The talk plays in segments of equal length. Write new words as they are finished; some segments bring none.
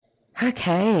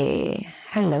Okay.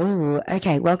 Hello.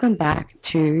 Okay. Welcome back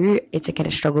to It's Okay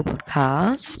to Struggle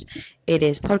podcast. It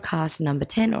is podcast number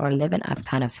 10 or 11. I've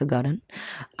kind of forgotten.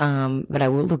 But I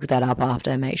will look that up after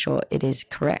and make sure it is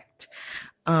correct.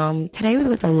 Today we've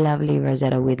got the lovely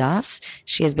Rozetta with us.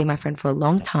 She has been my friend for a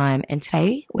long time. And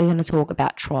today we're going to talk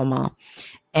about trauma.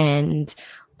 And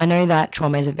I know that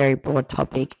trauma is a very broad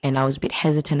topic, and I was a bit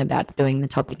hesitant about doing the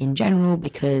topic in general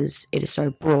because it is so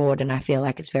broad and I feel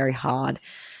like it's very hard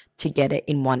to get it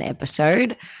in one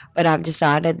episode. But I've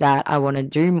decided that I want to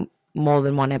do more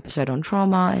than one episode on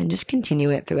trauma and just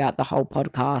continue it throughout the whole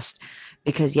podcast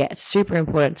because, yeah, it's a super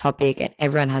important topic and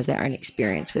everyone has their own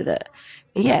experience with it.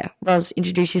 But yeah, Roz,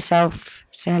 introduce yourself.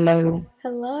 Say hello.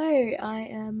 Hello, I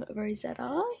am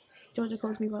Rozetta. Georgia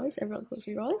calls me Rose, everyone calls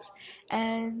me Rose,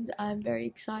 and I'm very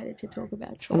excited to talk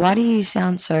about trauma. Why do you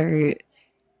sound so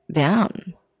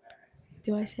down?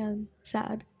 Do I sound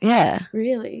sad? Yeah.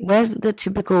 Really? Where's the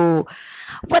typical,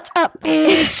 what's up,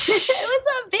 bitch? What's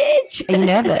up, bitch? Are you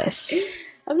nervous?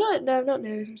 I'm not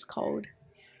nervous, I'm just cold.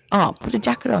 Oh, put a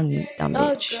jacket on, you dumb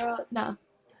bitch. Oh, girl, nah.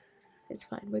 It's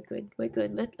fine, we're good.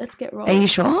 Let's get rolling. Are you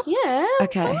sure? Yeah,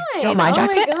 Okay. fine. Do you want my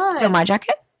jacket? Oh my God. Do you want my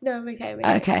jacket? No, I'm okay.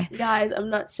 Okay. Guys, I'm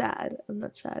not sad. I'm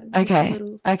just Okay. a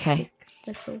little Okay. sick,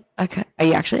 that's all. Okay. Are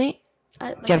you actually? Do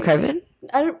you have COVID?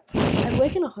 I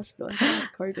work in a hospital. I don't have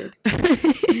COVID.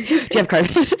 Do you have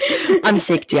COVID? I'm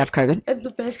sick. Do you have COVID? That's the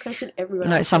first question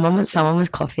everyone No, asks. someone was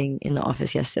coughing in the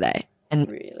office yesterday, and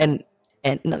Really?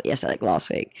 and not yesterday, like last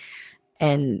week,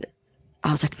 and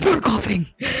I was like, no coughing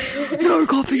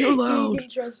You allowed. can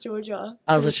trust Georgia.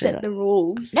 I was to literally set like, the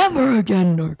rules. Never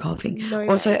again, no coughing. No,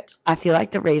 Also, mate. I feel like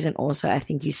the reason also I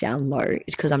think you sound low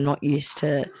is because I'm not used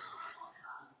to,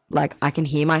 like, I can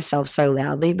hear myself so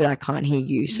loudly, but I can't hear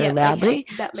you so Yeah, loudly.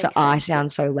 okay, that So makes I sense.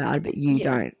 sound so loud, but you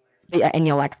Yeah. don't. But, yeah, and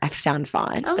you're like, I sound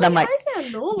fine. I'm but I'm like, I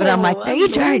sound normal. but I'm like, no, you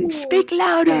don't. normal. Speak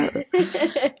louder.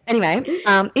 Anyway, You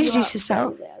are introduce very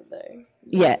yourself. loud, though.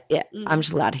 Yeah. Mm. I'm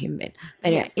just a loud human being.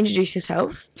 Anyway, introduce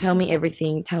yourself. Tell me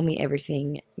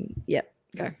everything. Yep,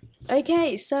 go.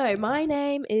 Okay, so my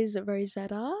name is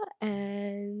Rozetta,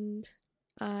 and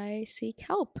I seek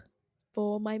help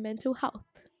for my mental health.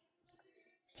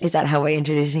 Is that how we're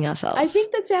introducing ourselves? I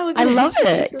think that's how we're I gonna love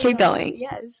introduce it. Keep ourselves. going.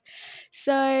 Yes.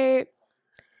 So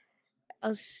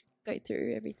I'll just go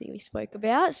through everything we spoke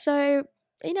about. So,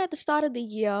 at the start of the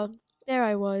year, there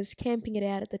I was camping it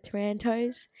out at the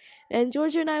Tarantos, and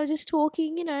Georgia and I were just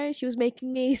talking. She was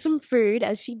making me some food,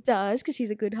 as she does, because she's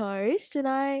a good host, and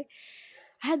I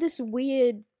had this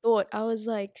weird thought. I was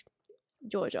like,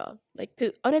 Georgia, like,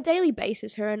 'cause on a daily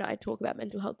basis, her and I talk about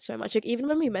mental health so much. Like, even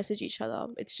when we message each other,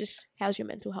 it's just, how's your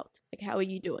mental health? Like, how are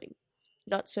you doing?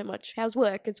 Not so much how's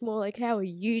work, it's more like, how are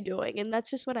you doing? And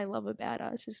that's just what I love about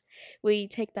us, is we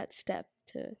take that step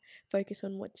to focus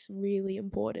on what's really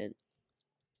important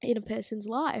in a person's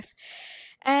life.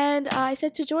 And I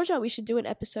said to Georgia, we should do an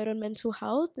episode on mental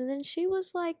health, and then she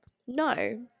was like,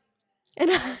 no.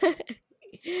 And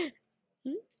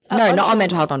No, not on trauma.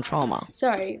 mental health, on trauma.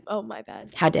 Sorry, oh my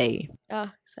bad. How dare you?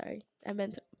 Sorry, I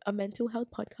meant a mental health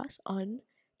podcast on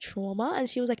trauma, and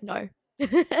she was like, no.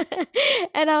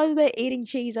 And I was there eating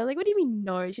cheese. I was like, what do you mean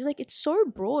no? She's like, it's so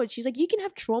broad. She's like, you can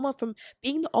have trauma from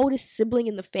being the oldest sibling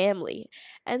in the family.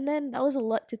 And then that was a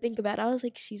lot to think about. I was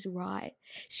like, she's right.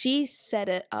 She set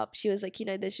it up. She was like,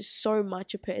 there's just so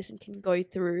much a person can go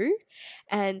through,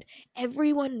 and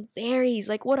everyone varies.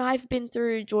 Like, what I've been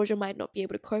through, Georgia might not be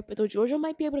able to cope with, or Georgia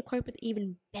might be able to cope with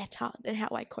even better than how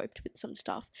I coped with some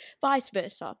stuff, vice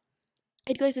versa.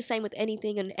 It goes the same with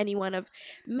anything and anyone I've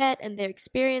met and their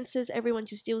experiences. Everyone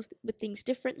just deals with things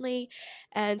differently,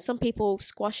 and some people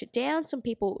squash it down, some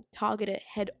people target it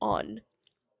head on.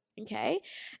 Okay,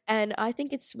 and I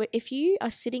think it's, if you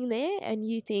are sitting there and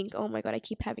you think, oh my God, I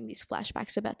keep having these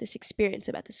flashbacks about this experience,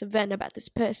 about this event, about this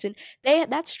person,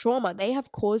 that's trauma. They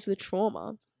have caused the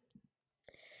trauma.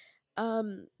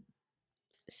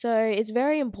 So it's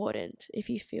very important, if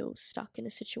you feel stuck in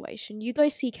a situation, you go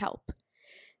seek help.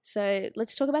 So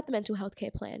let's talk about the mental health care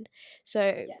plan.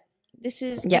 So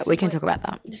We can talk about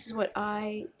that. This is what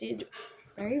I did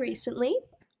very recently.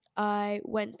 I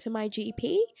went to my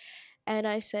GP and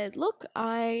I said, look,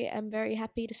 I am very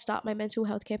happy to start my mental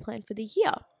health care plan for the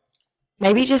year.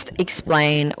 Maybe just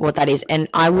explain what that is, and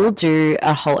I will do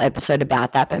a whole episode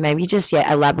about that, but maybe just,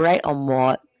 elaborate on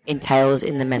what entails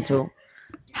in the mental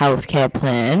health care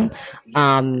plan,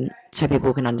 so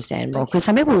people can understand more, because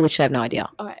some people literally have no idea.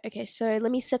 All right, okay, so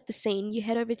let me set the scene. You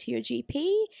head over to your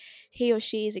GP. He or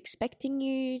she is expecting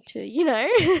you to,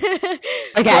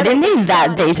 Okay, I didn't need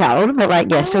that detailed,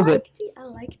 but still good. I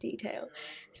like detail.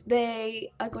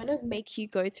 They are going to make you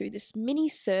go through this mini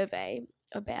survey,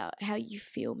 about how you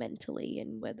feel mentally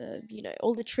and whether,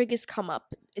 all the triggers come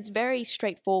up. It's very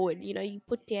straightforward. You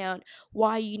put down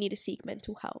why you need to seek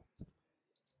mental help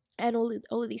and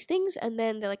all of these things, and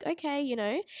then they're like, okay,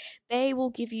 they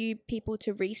will give you people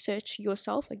to research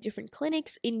yourself, like different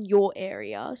clinics in your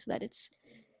area, so that it's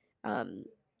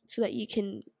so that you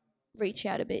can reach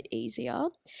out a bit easier.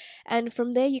 And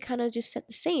from there, you kind of just set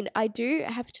the scene. I do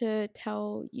have to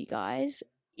tell you guys,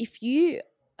 if you,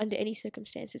 under any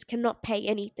circumstances, cannot pay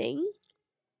anything,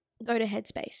 go to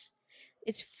Headspace.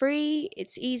 It's free,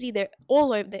 it's easy, they're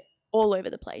all over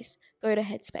the place. Go to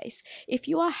Headspace. If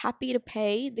you are happy to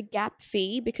pay the gap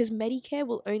fee, because Medicare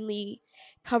will only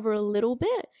cover a little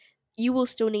bit, you will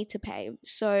still need to pay.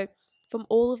 So from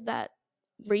all of that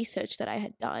research that I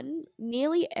had done,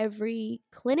 nearly every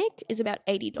clinic is about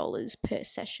 $80 per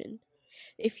session.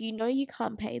 If you know you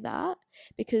can't pay that,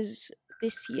 because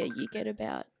this year you get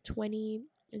about 20,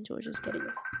 and Georgia's getting...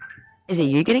 Is it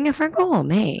you getting a phone call or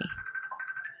me?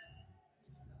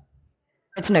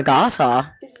 It's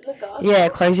Nagasa. Is it Nagasa? Yeah,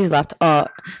 close his laptop. Oh,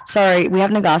 sorry, we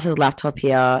have Nagasa's laptop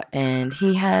here, and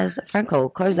he has a phone call.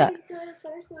 Close that.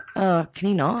 Oh, can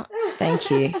he not?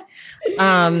 Thank you.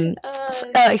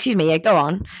 Excuse me. Yeah, go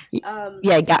on.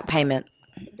 Gap payment.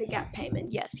 The gap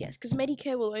payment, yes, because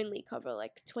Medicare will only cover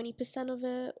like 20% of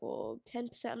it or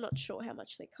 10%. I'm not sure how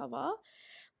much they cover,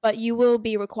 but you will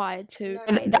be required to.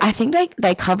 I think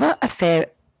they cover a fair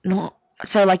not.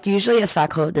 So like usually a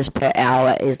psychologist per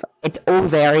hour it all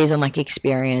varies on like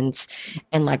experience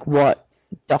and like what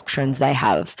doctrines they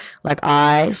have. Like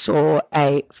I saw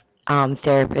a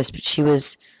therapist, but she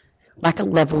was like a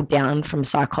level down from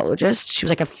psychologist. She was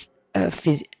like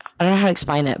I don't know how to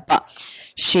explain it, but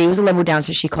she was a level down,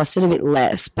 so she costed a bit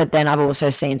less. But then I've also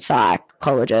seen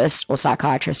psychologists or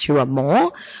psychiatrists who are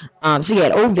more. So yeah,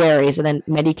 it all varies. And then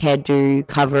Medicare do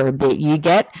cover a bit. You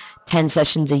get 10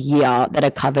 sessions a year that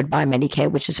are covered by Medicare,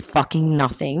 which is fucking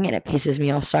nothing, and it pisses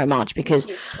me off so much because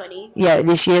this year's 20. Yeah,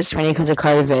 this year it's 20 because of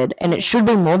COVID, and it should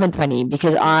be more than 20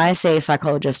 because I see a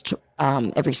psychologist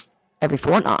every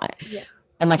fortnight. Yeah.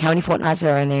 And like how many fortnights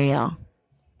are in there a year?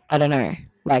 I don't know,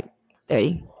 like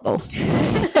 30. Oh.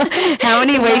 How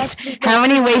many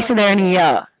weeks are there in a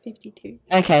year? 52.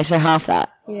 Okay, so half that.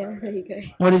 Yeah, there you go.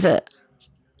 What is it?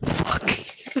 Fuck.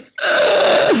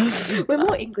 We're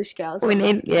more English girls.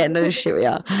 No shit we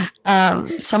are.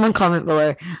 Someone comment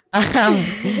below.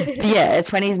 Yeah,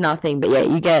 20 is nothing, but yeah,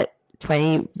 you get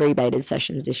 20 rebated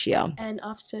sessions this year. And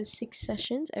after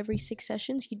every 6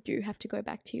 sessions, you do have to go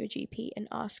back to your GP and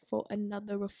ask for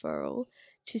another referral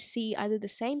to see either the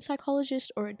same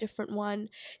psychologist or a different one.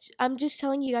 I'm just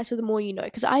telling you guys so the more you know,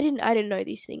 because I didn't know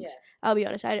these things. Yeah. I'll be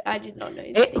honest, I did not know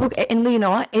these things. Look, and you know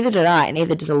what? Neither did I, and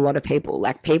neither does a lot of people.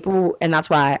 And that's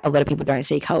why a lot of people don't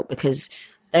seek help, because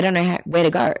they don't know where to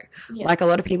go. Yeah. Like a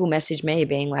lot of people message me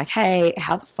being like, hey,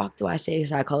 how the fuck do I see a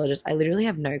psychologist? I literally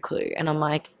have no clue. And I'm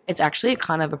like, it's actually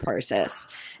kind of a process,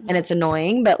 and it's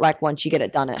annoying, but like once you get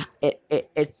it done,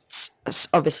 it's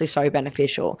obviously so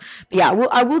beneficial. But yeah,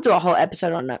 I will do a whole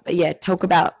episode on it. But yeah, talk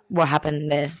about what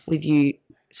happened there with you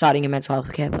starting a mental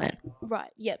health care plan.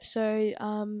 Right. Yep. So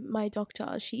my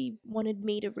doctor, she wanted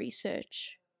me to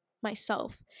research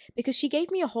myself because she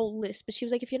gave me a whole list, but she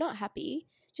was like, if you're not happy,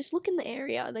 just look in the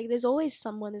area. Like there's always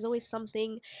someone, there's always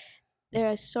something. There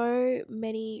are so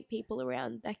many people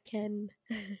around that can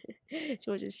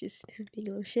George is just being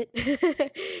a little shit.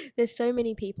 There's so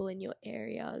many people in your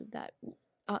area that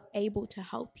are able to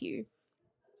help you.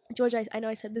 George, I know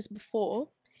I said this before.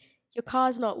 Your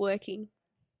car's not working.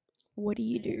 What do?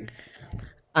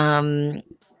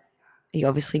 You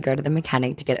obviously go to the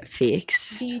mechanic to get it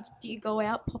fixed. Do you go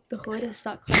out, pop the hood, and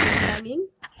start banging?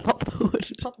 Pop the hood.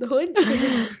 Pop the hood?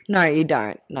 No, you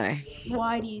don't. No.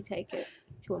 Why do you take it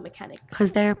to a mechanic?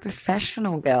 Because they're a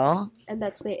professional, girl. And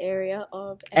that's their area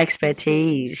of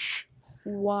expertise.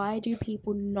 Why do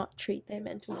people not treat their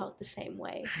mental health the same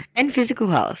way? And physical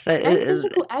health.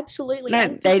 Absolutely. No,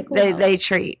 they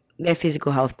treat their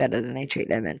physical health better than they treat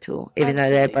their mental, even though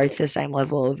they're both the same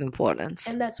level of importance.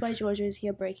 And that's why Georgia is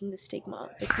here breaking the stigma,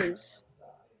 because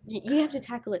you have to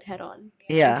tackle it head on.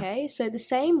 Yeah. Okay? So the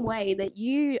same way that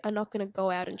you are not going to go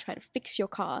out and try to fix your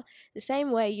car, the same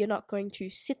way you're not going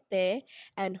to sit there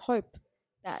and hope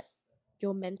that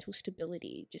your mental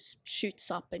stability just shoots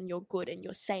up and you're good and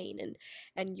you're sane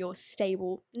and you're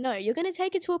stable. No, you're going to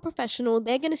take it to a professional.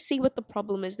 They're going to see what the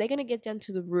problem is. They're going to get down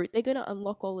to the root. They're going to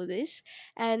unlock all of this,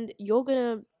 and you're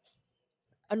going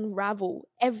unravel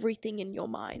everything in your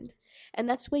mind. And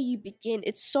that's where you begin.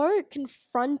 It's so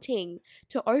confronting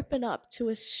to open up to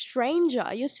a stranger.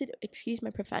 Excuse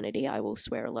my profanity, I will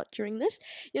swear a lot during this.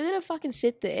 You're gonna fucking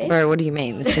sit there. Bro, what do you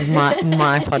mean? This is my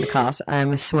podcast.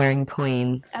 I'm a swearing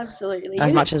queen. Absolutely.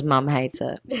 As much as mum hates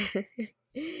it.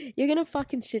 You're gonna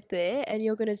fucking sit there and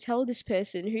you're gonna tell this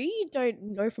person who you don't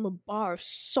know from a bar of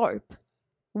soap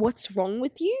what's wrong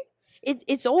with you.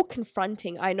 It's all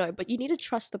confronting, I know, but you need to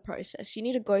trust the process. You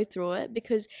need to go through it,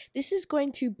 because this is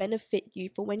going to benefit you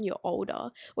for when you're older,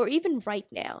 or even right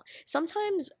now.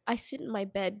 Sometimes I sit in my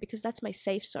bed because that's my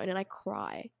safe zone, and I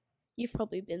cry. You've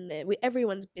probably been there.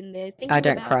 Everyone's been there. I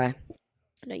don't cry.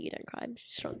 No, you don't cry. I'm just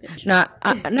a strong bitch. No.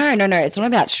 It's not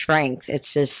about strength.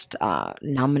 It's just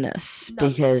numbness.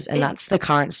 Because that's the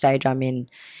current stage I'm in.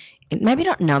 Maybe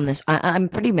not numbness. I'm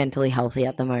pretty mentally healthy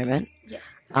at the moment. Yeah.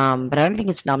 But I don't think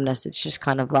it's numbness. It's just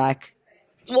kind of like.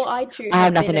 Well, I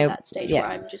have nothing been at that stage where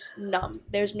I'm just numb.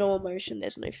 There's no emotion.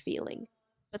 There's no feeling.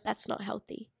 But that's not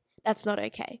healthy. That's not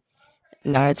okay.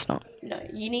 No, it's not. No,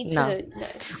 you need to. No.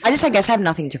 I guess have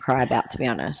nothing to cry about, to be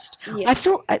honest. Yeah. I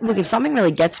still look, if something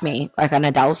really gets me, like an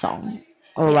Adele song,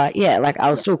 or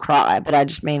I'll still cry. But I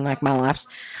just mean like my life's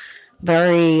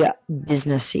very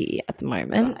businessy at the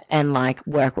moment, right. And like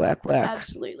work.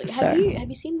 Absolutely. So, have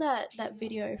you seen that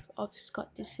video of Scott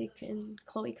Disick and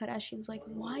Khloe Kardashian's like,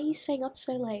 why are you staying up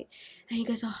so late? And he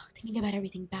goes, thinking about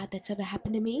everything bad that's ever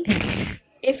happened to me.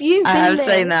 If you've been I've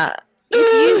seen that.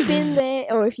 If you've been there,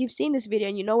 or if you've seen this video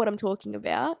and you know what I'm talking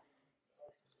about,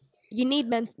 you need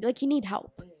you need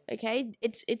help. Okay,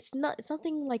 it's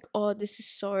nothing like, oh, this is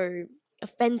so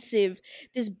offensive.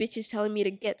 This bitch is telling me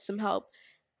to get some help.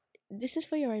 This is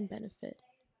for your own benefit.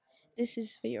 But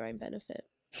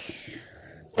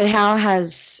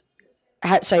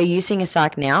so are you seeing a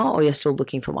psych now, or you're still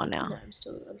looking for one now? No,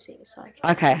 I'm seeing a psych.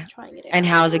 Okay. I'm trying it out. And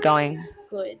how is it going?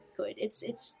 Good. It's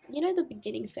the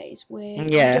beginning phase where you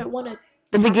don't want to.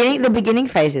 The beginning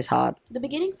phase is hard. The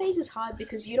beginning phase is hard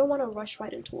because you don't want to rush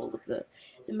right into all of the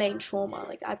main trauma.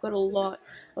 Like, I've got a lot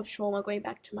of trauma going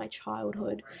back to my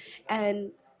childhood,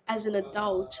 and as an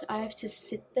adult, I have to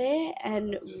sit there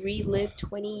and relive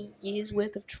 20 years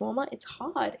worth of trauma. It's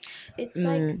hard. It's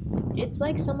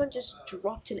like someone just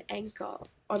dropped an anchor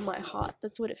on my heart.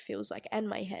 That's what it feels like, and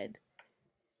my head.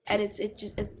 And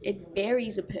it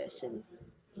buries a person.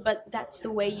 But that's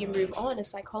the way you move on. A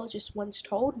psychologist once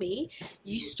told me,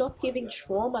 you stop giving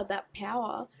trauma that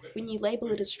power when you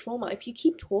label it as trauma. If you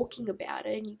keep talking about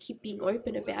it and you keep being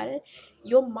open about it,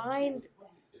 your mind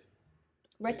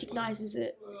recognizes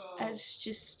it as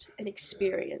just an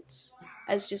experience,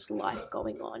 as just life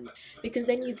going on, because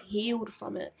then you've healed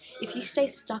from it. If you stay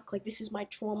stuck, like, this is my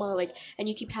trauma, like, and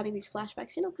you keep having these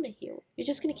flashbacks, you're not going to heal. You're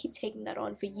just going to keep taking that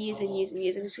on for years and years and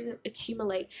years, and it's going to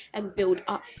accumulate and build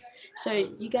up. So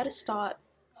you got to start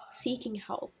seeking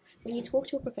help. When you talk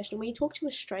to a professional, when you talk to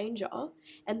a stranger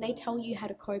and they tell you how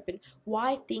to cope and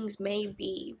why things may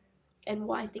be and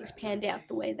why things panned out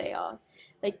the way they are.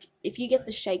 Like, if you get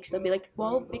the shakes, they'll be like,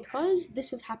 well, because this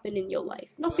has happened in your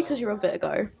life, not because you're a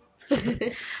Virgo.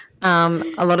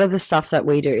 A lot of the stuff that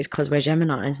we do is because we're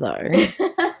Geminis, though.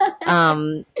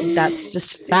 That's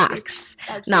just facts.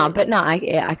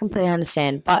 I completely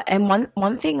understand. But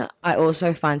one thing I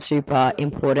also find super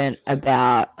important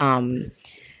about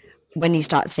when you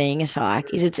start seeing a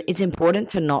psych is it's important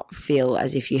to not feel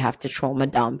as if you have to trauma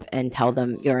dump and tell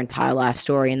them your entire life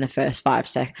story in the first 5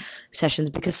 sessions,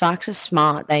 because psychs are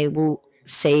smart. They will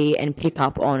see and pick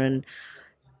up on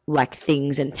like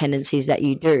things and tendencies that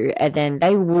you do, and then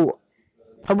they will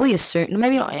probably assume,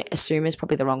 maybe not assume is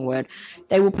probably the wrong word,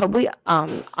 they will probably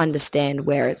understand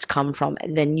where it's come from,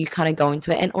 and then you kind of go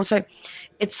into it. And also,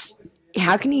 it's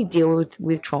how can you deal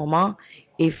with trauma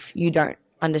if you don't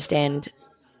understand?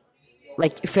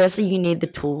 Like, firstly, you need the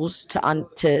tools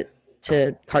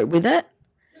to cope with it,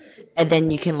 and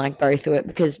then you can like go through it.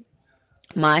 Because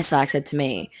my psych said to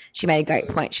me, she made a great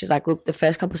point. She's like, look, the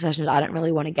first couple of sessions, I don't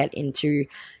really want to get into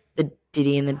the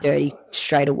ditty and the dirty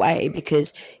straight away,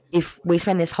 because if we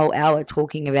spend this whole hour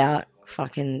talking about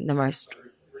fucking the most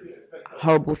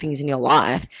horrible things in your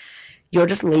life, you're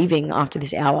just leaving after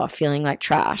this hour feeling like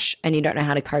trash and you don't know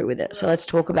how to cope with it. So let's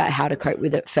talk about how to cope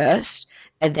with it first,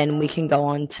 and then we can go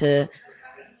on to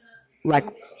like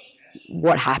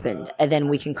what happened, and then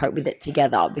we can cope with it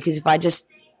together. Because if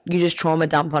you just trauma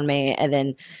dump on me and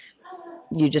then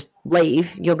you just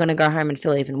leave, you're going to go home and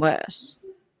feel even worse.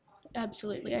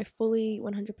 Absolutely. I fully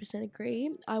 100%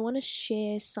 agree. I want to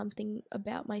share something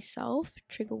about myself,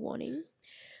 trigger warning.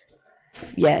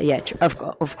 Of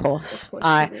course. Of course,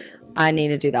 I everyone I is. need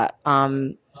to do that.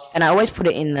 And I always put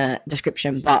it in the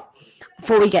description. But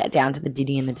before we get down to the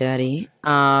diddy and the dirty,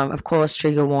 of course,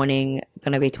 trigger warning.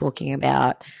 Going to be talking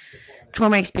about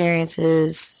trauma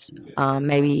experiences,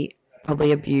 maybe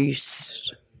probably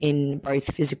abuse in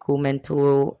both physical,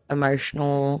 mental,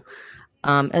 emotional,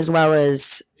 as well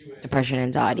as depression,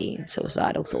 anxiety,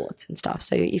 suicidal thoughts and stuff.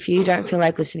 So if you don't feel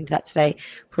like listening to that today,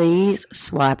 please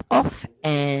swipe off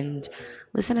and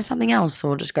listen to something else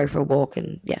or just go for a walk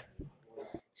and yeah.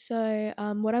 So,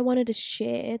 what I wanted to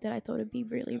share that I thought would be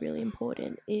really, really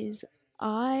important is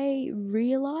I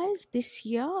realized this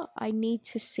year I need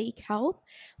to seek help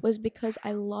was because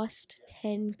I lost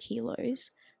 10 kilos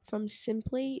from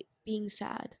simply being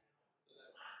sad.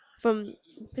 From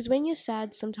because when you're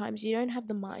sad, sometimes you don't have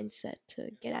the mindset to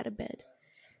get out of bed,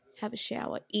 have a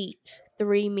shower, eat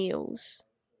 3 meals,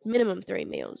 minimum 3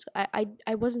 meals.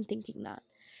 I wasn't thinking that.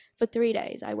 For 3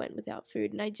 days, I went without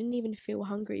food and I didn't even feel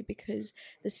hungry because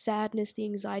the sadness, the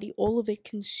anxiety, all of it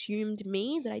consumed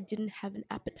me that I didn't have an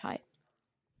appetite.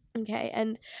 Okay.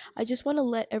 And I just want to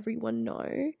let everyone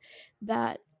know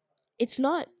that it's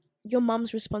not your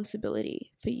mum's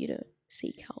responsibility for you to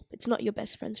seek help. It's not your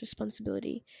best friend's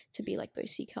responsibility to be like, go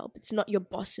seek help. It's not your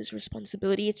boss's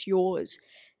responsibility. It's yours.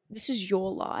 This is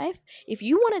your life. If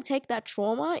you want to take that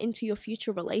trauma into your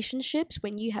future relationships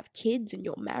when you have kids and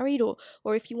you're married, or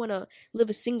if you want to live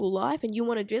a single life and you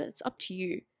want to do that, it's up to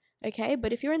you. Okay?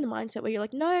 But if you're in the mindset where you're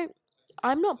like, no,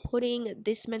 I'm not putting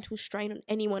this mental strain on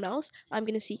anyone else, I'm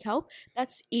going to seek help,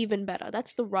 that's even better.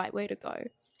 That's the right way to go.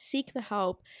 Seek the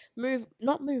help,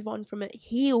 not move on from it,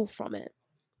 heal from it.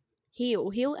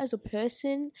 Heal as a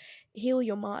person, heal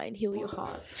your mind, heal your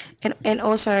heart. And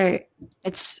also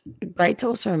it's great to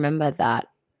also remember that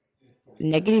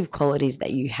negative qualities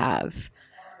that you have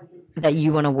that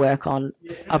you want to work on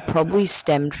are probably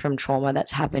stemmed from trauma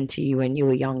that's happened to you when you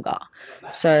were younger.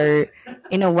 So,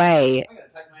 in a way,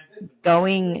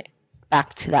 going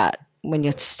back to that when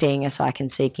you're seeing a psych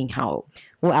and seeking help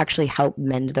will actually help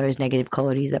mend those negative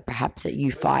qualities that perhaps that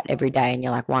you fight every day and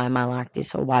you're like, why am I like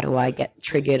this? Or why do I get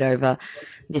triggered over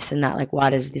this and that? Like,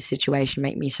 why does this situation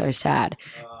make me so sad?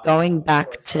 Going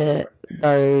back to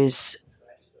those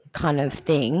kind of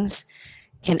things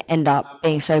can end up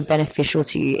being so beneficial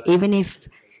to you. Even if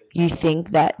you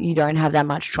think that you don't have that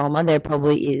much trauma, there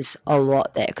probably is a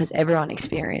lot there because everyone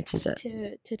experiences it.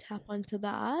 To tap onto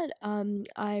that,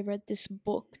 I read this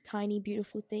book, Tiny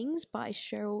Beautiful Things by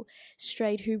Cheryl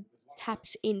Strayed, who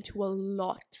taps into a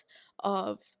lot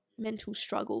of mental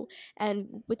struggle.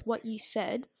 And with what you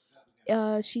said,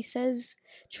 she says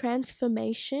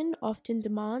transformation often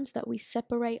demands that we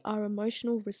separate our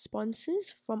emotional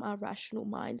responses from our rational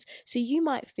minds. So you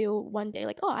might feel one day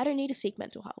like, oh, I don't need to seek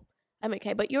mental help, I'm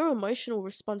okay. But your emotional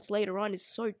response later on is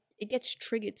so, it gets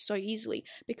triggered so easily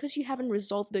because you haven't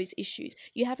resolved those issues.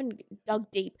 You haven't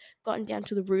dug deep, gotten down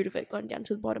to the root of it, gotten down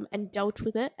to the bottom and dealt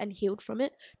with it and healed from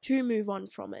it to move on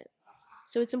from it.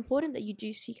 So it's important that you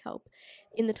do seek help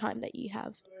in the time that you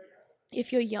have.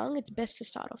 If you're young, it's best to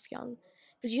start off young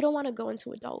because you don't want to go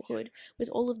into adulthood with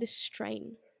all of this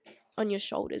strain on your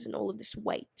shoulders and all of this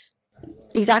weight.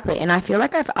 Exactly. And I feel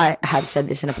like I have said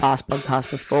this in a past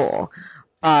podcast before,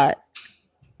 but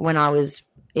when I was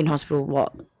in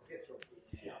hospital,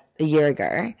 a year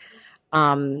ago,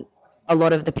 um, a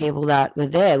lot of the people that were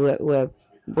there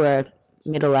were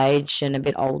middle aged and a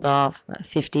bit older,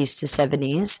 50s to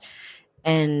 70s.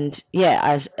 And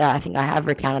yeah, I think I have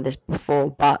recounted this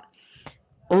before, but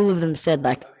all of them said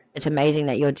like it's amazing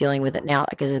that you're dealing with it now.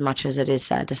 Like as much as it is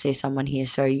sad to see someone here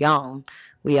so young,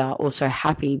 we are also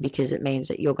happy because it means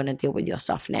that you're going to deal with your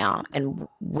stuff now, and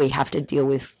we have to deal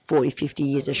with 40, 50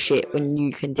 years of shit when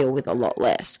you can deal with a lot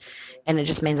less, and it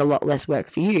just means a lot less work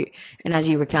for you. And as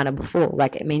you recounted before,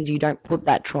 like it means you don't put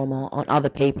that trauma on other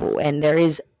people, and there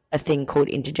is a thing called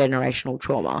intergenerational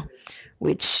trauma,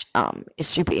 which is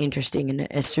super interesting and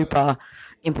a super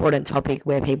important topic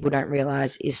where people don't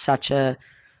realize is such a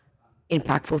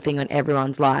impactful thing on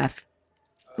everyone's life.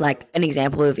 Like an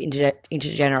example of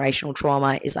intergenerational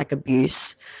trauma is like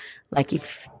abuse. Like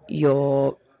if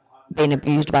you're being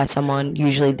abused by someone,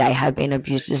 usually they have been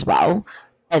abused as well,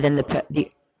 and then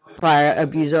the prior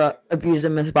abuser abused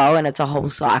them as well, and it's a whole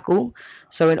cycle.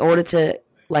 So in order to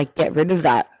like get rid of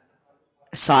that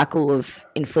cycle of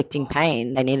inflicting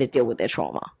pain, they need to deal with their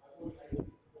trauma.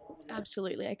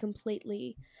 Absolutely, I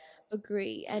completely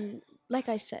agree. And like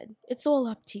I said, it's all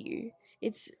up to you.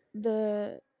 It's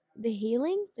the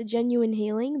healing, the genuine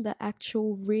healing, the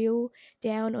actual real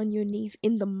down on your knees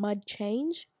in the mud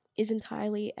change. is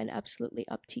entirely and absolutely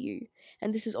up to you.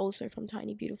 And this is also from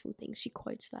Tiny Beautiful Things. She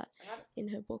quotes that in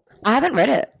her book. I haven't read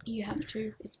it. You have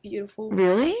to. It's beautiful.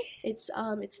 Really? It's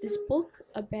this book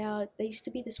about, there used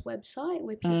to be this website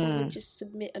where people would just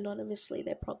submit anonymously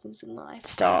their problems in life.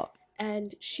 Stop.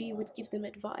 And she would give them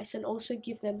advice and also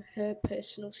give them her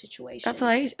personal situation.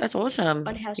 That's awesome.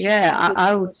 On how she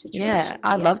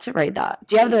I'd love to read that.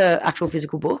 Do you have the actual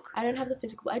physical book? I don't have the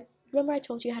physical. Remember I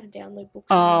told you how to download books.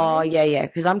 Oh online? yeah,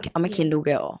 because I'm a Kindle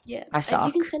girl. Yeah, I suck.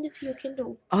 And you can send it to your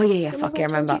Kindle. Oh yeah. Fuck, I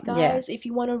remember. You guys, if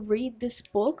you want to read this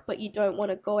book but you don't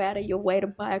want to go out of your way to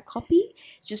buy a copy,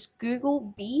 just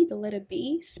Google the letter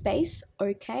B space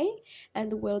OK, and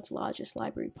the world's largest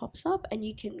library pops up, and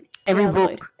you can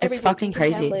download It's fucking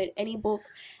crazy. Download any book,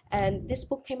 and this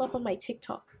book came up on my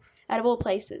TikTok. Out of all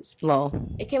places. Lol.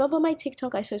 It came up on my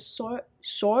TikTok. I saw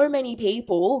so many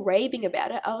people raving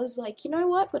about it. I was like, you know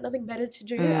what? I've got nothing better to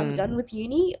do. I'm done with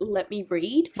uni. Let me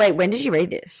read. Wait, when did you read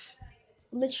this?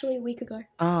 Literally a week ago.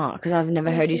 Oh, because I've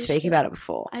never heard you speak about it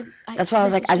before. That's why I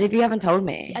was like, as if you haven't told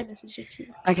me. I messaged it to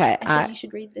you. Okay. I said you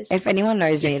should read this. If anyone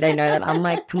knows me, they know that I'm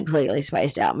like completely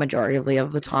spaced out majority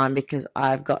of the time because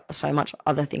I've got so much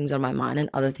other things on my mind and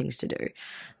other things to do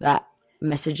that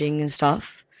messaging and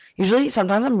stuff. Usually,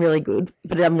 sometimes I'm really good,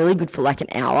 but I'm really good for like an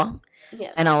hour.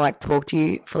 Yeah. And I'll like talk to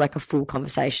you for like a full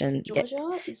conversation.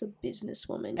 Georgia is a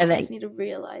businesswoman. And you guys need to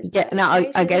realize yeah, that. No,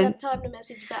 I get have time to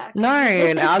message back. No,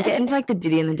 I'll get into like the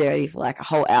ditty and the dirty for like a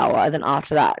whole hour. And then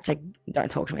after that, it's like,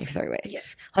 don't talk to me for 3 weeks. Yeah.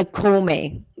 Like, call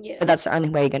me. Yeah. But that's the only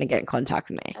way you're going to get in contact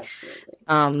with me. Absolutely.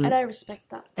 And I respect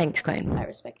that. Thanks, Queen.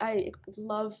 I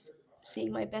love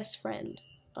seeing my best friend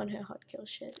on her hot girl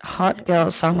shit. Hot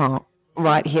girl summer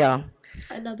right here.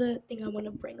 Another thing I want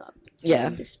to bring up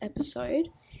in this episode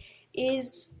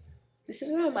is, this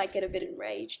is where I might get a bit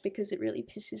enraged because it really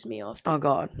pisses me off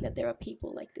that there are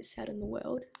people like this out in the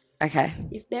world. Okay.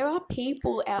 If there are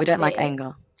people out there... We don't like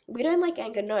anger. We don't like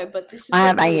anger, no, but this is... I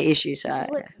have anger issues, so...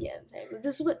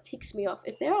 This is what ticks me off.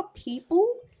 If there are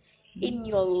people in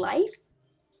your life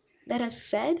that have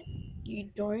said you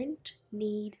don't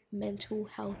need mental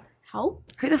health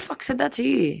help... Who the fuck said that to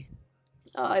you?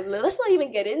 Oh, let's not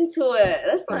even get into it.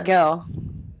 Let's not... Girl.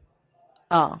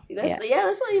 Oh,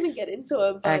 let's not even get into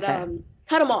it, but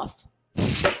cut them off.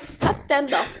 Cut them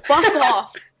the fuck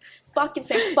off. Fucking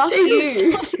say fuck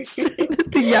you.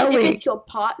 If it's your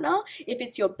partner, if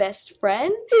it's your best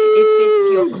friend, if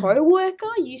it's your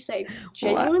co-worker, you say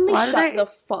genuinely shut the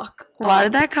fuck up. Why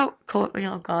did that call me?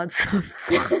 Oh God.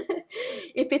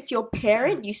 If it's your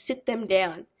parent, you sit them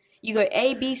down. You go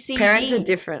A, B, C, Parents D. are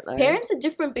different, though. Parents are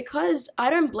different because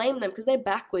I don't blame them because they're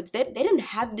backwards. They didn't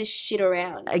have this shit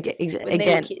around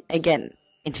again,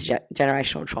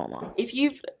 intergenerational trauma. If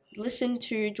you've listened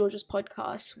to George's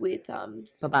podcast with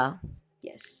Baba.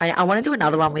 Yes. I want to do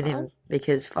another one with him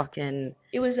because fucking...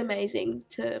 It was amazing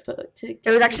to It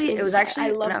was actually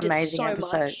an amazing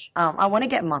episode. Much. I want to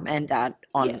get Mum and Dad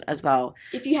on as well.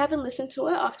 If you haven't listened to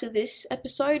it after this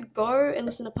episode, go and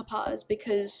listen to Papa's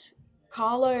because...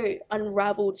 Carlo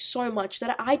unraveled so much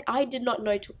that I did not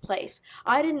know took place.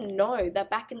 I didn't know that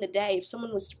back in the day, if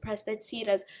someone was depressed, they'd see it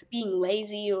as being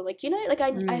lazy or like,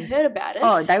 I heard about it.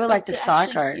 Oh, they were like the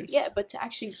psychos. But to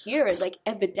actually hear it, like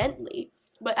evidently.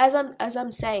 But as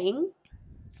I'm saying,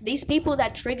 these people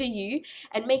that trigger you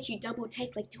and make you double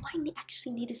take, like, do I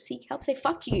actually need to seek help? Say,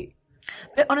 fuck you.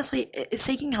 But honestly,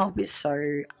 seeking help is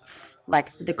so,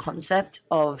 like, the concept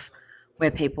of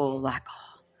where people like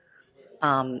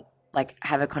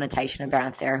have a connotation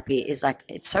around therapy is like,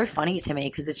 it's so funny to me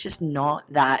because it's just not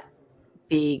that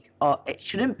big. It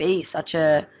shouldn't be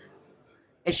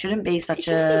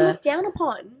looked down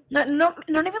upon. No, not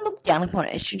even looked down upon.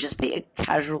 It should just be a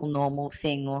casual, normal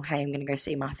thing. Or, hey, I'm going to go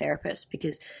see my therapist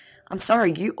because I'm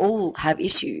sorry, you all have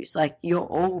issues. Like, you're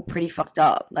all pretty fucked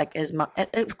up. Like,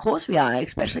 of course we are,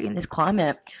 especially in this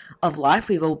climate of life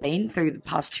we've all been through the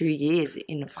past 2 years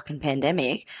in a fucking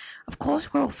pandemic. Of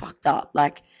course we're all fucked up.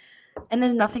 Like, and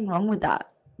there's nothing wrong with that.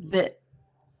 But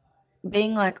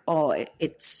being like,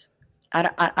 it's... I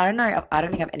don't know. I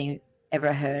don't think I've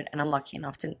ever heard, and I'm lucky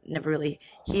enough to never really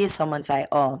hear someone say,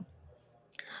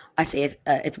 I see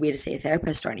it's weird to see a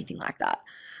therapist or anything like that.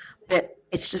 But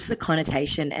it's just the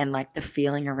connotation and, like, the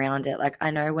feeling around it. Like,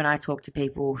 I know when I talk to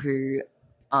people who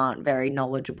aren't very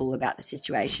knowledgeable about the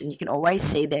situation, you can always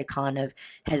see their kind of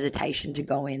hesitation to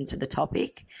go into the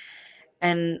topic.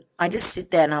 And I just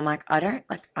sit there and I'm like,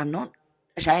 I'm not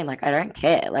ashamed. Like, I don't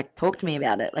care. Like, talk to me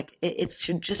about it. Like, it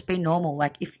should just be normal.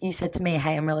 Like, if you said to me,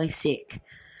 hey, I'm really sick,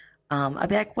 I'd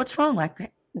be like, what's wrong?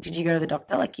 Like, did you go to the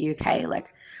doctor? Like, are you okay?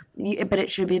 Like, but it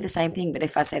should be the same thing. But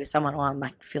if I say to someone, I'm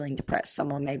like feeling depressed,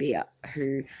 someone maybe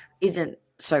who isn't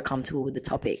so comfortable with the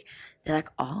topic. They're like,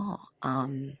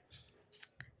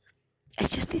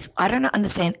 it's just this, I don't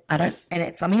understand, and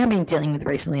it's something I've been dealing with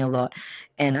recently a lot,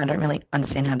 and I don't really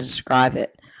understand how to describe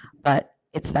it, but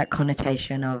it's that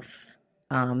connotation of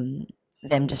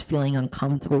them just feeling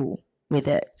uncomfortable with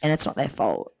it, and it's not their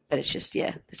fault, but it's just,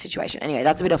 the situation. Anyway,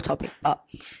 that's a bit off topic, but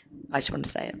I just wanted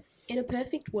to say it. In a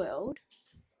perfect world,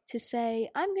 to say,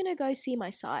 I'm going to go see my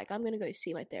psych, I'm going to go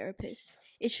see my therapist,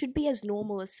 it should be as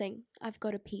normal as saying, I've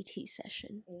got a PT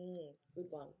session. Good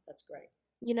one. That's great.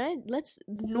 You know, let's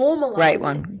normalize Great it.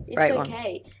 one. It's Great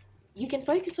okay. You can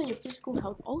focus on your physical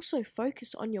health, also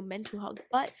focus on your mental health.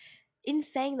 But in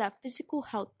saying that, physical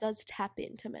health does tap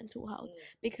into mental health.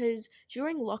 Because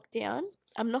during lockdown,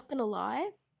 I'm not going to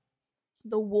lie,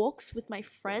 the walks with my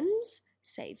friends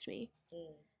saved me.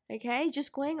 Okay?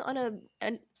 Just going on a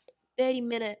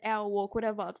 30-minute, hour walk,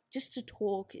 whatever, just to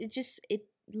talk, it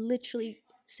literally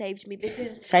saved me.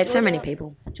 Because Saved so many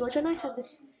people. Georgia and I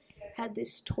had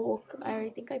this talk. I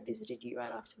think I visited you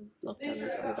right after lockdown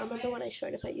was over. I remember when I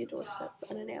showed up at your doorstep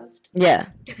unannounced. Yeah.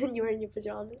 And you were in your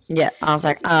pajamas. Yeah. I was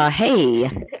like, hey.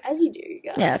 As you do,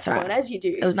 guys. Yeah, that's right. As you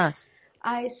do. It was nice.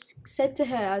 I said to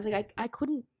her, I was like, I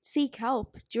couldn't seek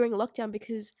help during lockdown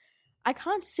because I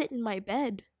can't sit in my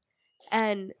bed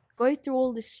and go through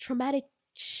all this traumatic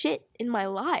shit in my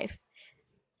life.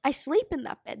 I sleep in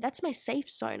that bed. That's my safe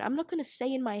zone. I'm not going to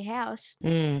stay in my house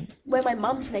where my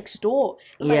mum's next door.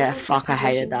 Yeah, fuck, I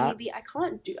hated that. I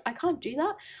can't do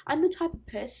that. I'm the type of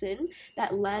person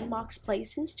that landmarks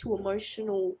places to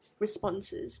emotional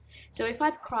responses. So if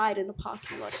I've cried in the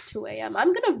parking lot at 2 a.m.,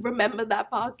 I'm going to remember that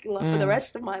parking lot for the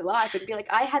rest of my life and be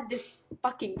like, I had this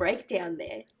fucking breakdown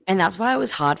there. And that's why it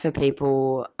was hard for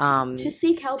people to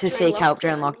seek help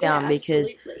during lockdown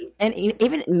because, and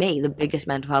even me, the biggest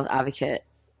mental health advocate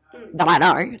that I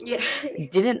know,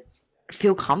 didn't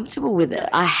feel comfortable with it.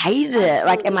 I hated it.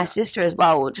 Like, and my sister as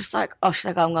well, just like, she's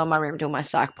like, I'm going to my room doing my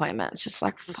psych appointment. It's just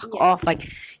like, fuck off. Like,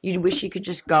 you wish you could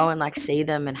just go and like see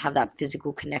them and have that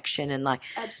physical connection and like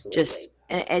just,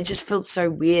 and it just feels so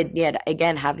weird. Yeah, to,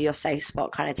 again, have your safe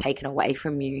spot kind of taken away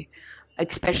from you,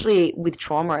 especially with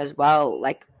trauma as well.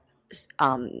 Like,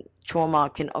 trauma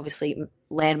can obviously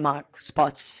landmark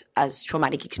spots as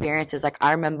traumatic experiences. Like,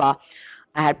 I remember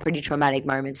I had pretty traumatic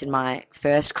moments in my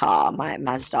first car, my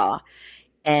Mazda,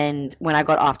 and when I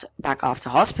got back after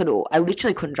hospital, I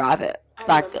literally couldn't drive it.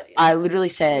 I literally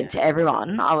said to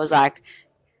everyone, I was like,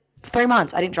 3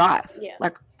 months, I didn't drive. Yeah.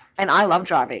 Like, and I love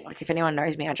driving. Like, if anyone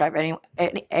knows me, I drive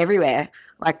everywhere.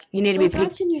 Like, you need to be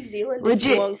to New Zealand,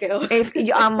 legit. If you want,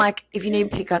 girl. I'm like, if you need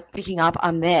picking up,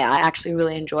 I'm there. I actually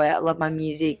really enjoy it. I love my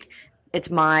music. It's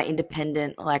my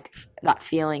independent, like, that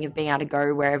feeling of being able to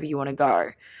go wherever you want to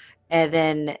go. And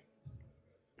then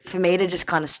for me to just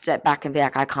kind of step back and be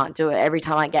like, I can't do it. Every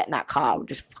time I get in that car, I would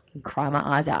just fucking cry my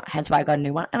eyes out. Hence why I got a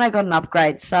new one. And I got an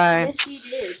upgrade. So yes, you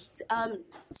did.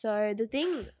 So the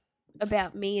thing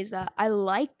about me is that I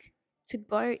like to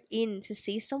go in to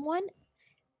see someone,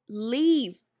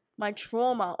 leave my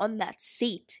trauma on that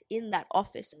seat in that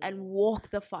office and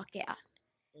walk the fuck out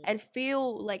and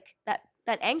feel like that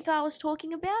anchor I was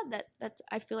talking about that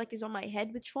I feel like is on my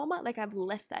head with trauma. Like, I've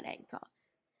left that anchor.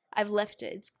 I've left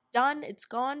it. It's done. It's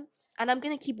gone. And I'm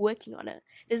going to keep working on it.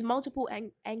 There's multiple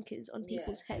anchors on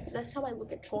people's heads. That's how I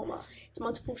look at trauma. It's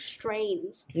multiple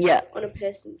strains on a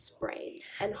person's brain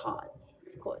and heart,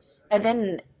 of course. And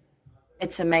then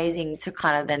it's amazing to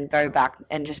kind of then go back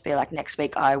and just be like, next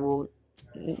week I will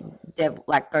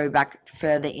go back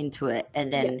further into it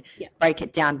and then break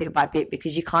it down bit by bit,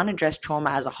 because you can't address trauma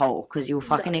as a whole because you'll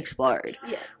fucking explode.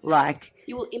 Yeah. Like,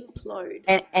 you will implode.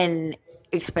 And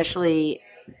especially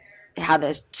how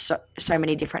there's so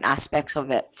many different aspects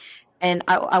of it. And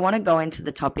I want to go into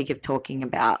the topic of talking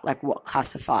about like what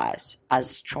classifies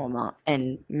as trauma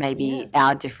and maybe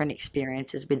our different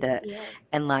experiences with it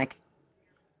and like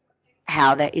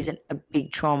how there isn't a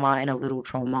big trauma and a little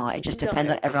trauma. It just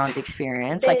depends on everyone's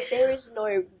experience. There is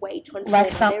no weight on trauma.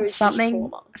 Like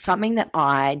something that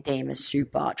I deem as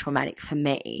super traumatic for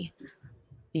me,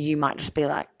 you might just be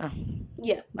like,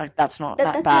 like that's not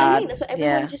that bad. That's what I mean. That's what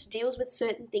everyone just deals with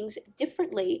certain things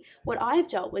differently. What I've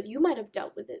dealt with, you might have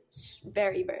dealt with it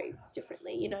very, very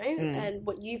differently, you know? And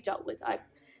what you've dealt with,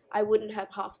 I wouldn't have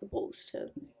half the balls to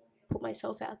put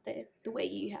myself out there the way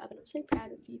you have. And I'm so proud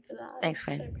of you for that. Thanks,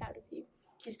 Queen. I'm so proud of you.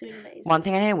 She's doing amazing. One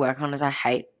thing I need to work on is I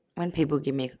hate when people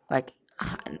give me, like,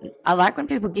 I like when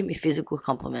people give me physical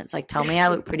compliments. Like, tell me I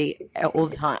look pretty all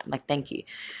the time. Like, thank you.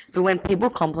 But when people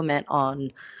compliment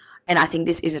on, and I think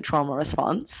this is a trauma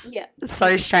response. Yeah. It's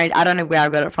so strange. I don't know where I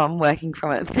got it from, working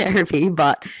from it therapy,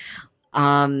 but,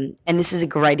 and this is a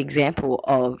great example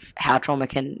of how trauma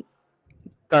can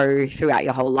go throughout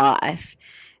your whole life,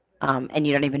 and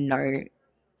you don't even know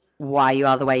why you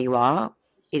are the way you are,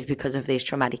 is because of these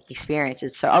traumatic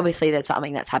experiences. So obviously there's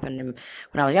something that's happened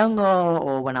when I was younger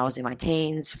or when I was in my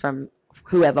teens from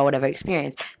whoever, whatever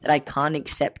experience, that I can't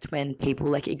accept when people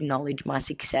like acknowledge my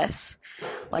success.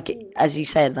 Like, as you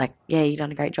said, like, yeah, you've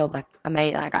done a great job. Like,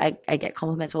 I get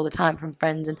compliments all the time from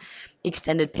friends and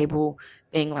extended people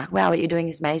being like, wow, what you're doing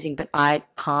is amazing, but I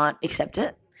can't accept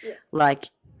it. Yeah. Like,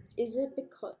 is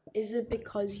it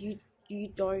because you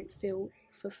don't feel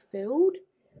fulfilled,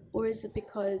 or is it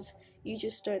because you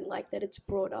just don't like that it's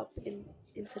brought up in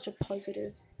such a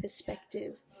positive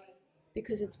perspective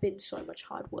because it's been so much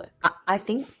hard work? I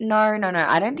think, no.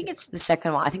 I don't think it's the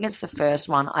second one. I think it's the first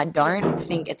one. I don't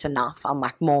think it's enough. I'm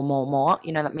like, more.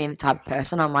 You know, that me, the type of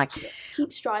person. I'm like,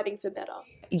 keep striving for better.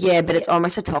 Yeah, but it's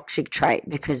almost a toxic trait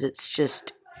because it's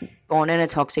just born in a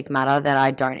toxic matter that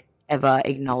I don't ever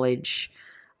acknowledge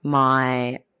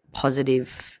my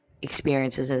positive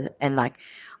experiences and like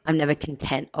I'm never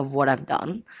content of what I've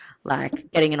done.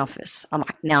 Like getting an office, I'm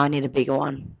like, now I need a bigger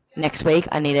one. Next week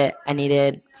I need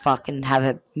to fucking have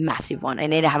a massive one. I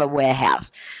need to have a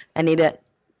warehouse. I need to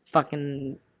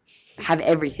fucking have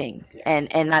everything. Yes.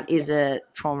 And that is a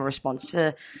trauma response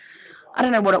to, I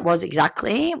don't know what it was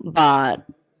exactly, but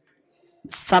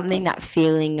something, that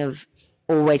feeling of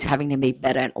always having to be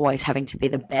better and always having to be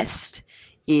the best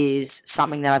is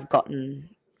something that I've gotten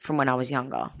from when I was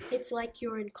younger. It's like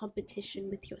you're in competition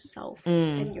with yourself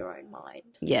and your own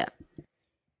mind. Yeah.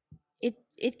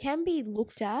 It can be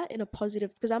looked at in a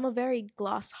positive, because I'm a very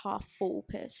glass half full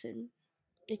person.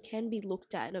 It can be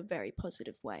looked at in a very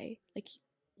positive way. Like,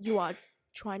 you are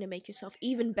trying to make yourself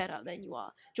even better than you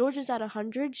are. Georgia's at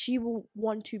 100. She will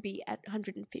want to be at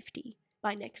 150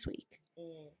 by next week.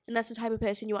 And that's the type of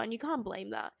person you are, and you can't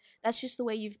blame that. That's just the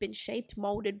way you've been shaped,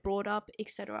 molded, brought up,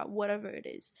 etc., whatever it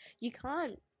is. You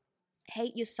can't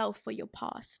hate yourself for your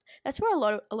past. That's where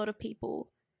a lot of people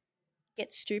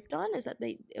get stooped on, is that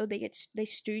they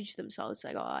stooge themselves,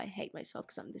 like, oh, I hate myself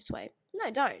because I'm this way.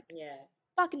 No, don't. Yeah.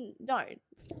 Fucking don't.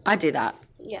 I do that.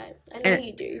 Yeah, I know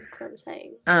you do. That's what I'm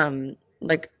saying.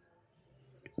 Like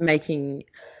making,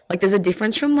 like, there's a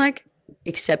difference from like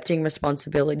accepting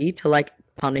responsibility to like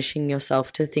punishing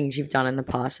yourself to things you've done in the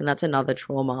past, and that's another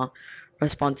trauma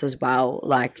response as well.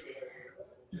 Like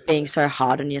being so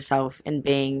hard on yourself and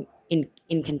being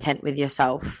incontent with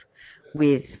yourself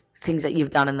with things that you've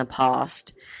done in the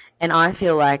past. And I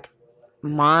feel like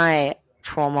my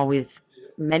trauma with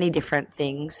many different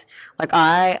things, like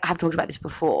I have talked about this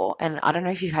before, and I don't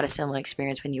know if you've had a similar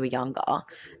experience when you were younger,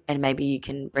 and maybe you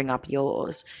can bring up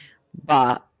yours,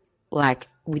 but like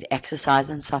with exercise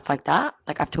and stuff like that,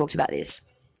 like I've talked about this.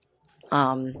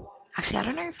 Actually, I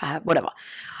don't know if I have, whatever.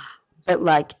 But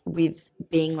like with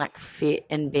being like fit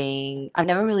and being, I've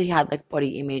never really had like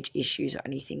body image issues or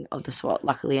anything of the sort,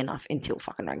 luckily enough, until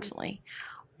fucking recently.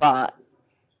 But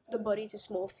the body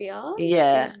dysmorphia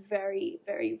yeah, is very,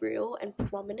 very real and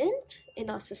prominent in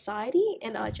our society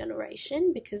and our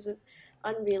generation because of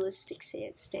unrealistic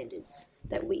standards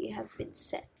that we have been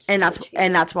set. And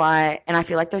that's why, and I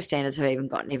feel like those standards have even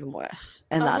gotten even worse.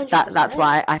 And that's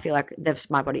why I feel like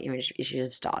my body image issues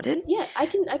have started. Yeah, I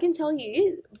can tell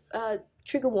you,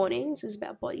 trigger warnings is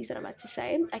about bodies that I'm about to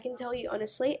say. I can tell you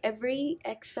honestly, every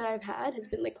ex that I've had has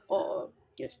been like, oh,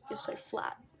 you're so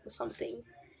flat or something.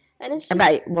 And it's just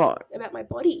about what? About my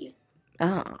body.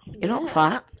 Oh, you're not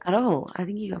flat at all. I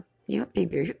think you got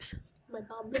big boobs. My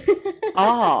bum.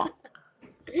 Oh.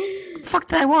 What the fuck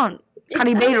do they want?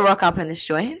 Cardi B to rock up in this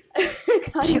joint.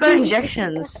 She got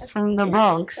injections from the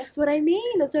Bronx. That's what I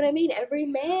mean. Every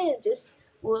man just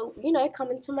will, come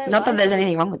into my life. Not that there's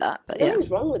anything wrong with that, but yeah. Nothing's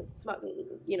wrong with,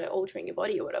 altering your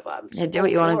body or whatever. Yeah, do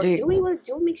what you want to do. Do what you want to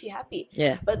do. What makes you happy.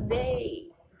 Yeah. But they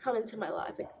come into my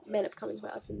life, like men have come into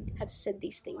my life and have said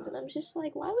these things, and I'm just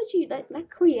like, why would you? That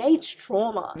creates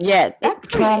trauma. Yeah,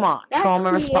 trauma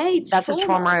response. That's trauma. A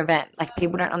trauma event. Like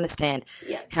people don't understand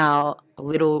how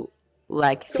little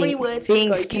like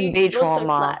things can be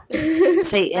trauma. So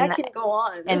See, that can go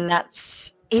on, and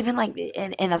that's even like,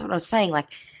 and that's what I was saying. Like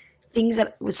things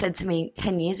that was said to me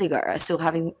 10 years ago are still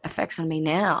having effects on me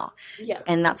now. Yeah,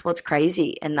 and that's what's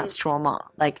crazy, and that's trauma.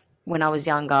 Like when I was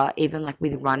younger, even like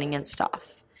with running and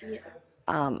stuff. Yeah.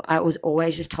 I was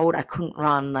always just told I couldn't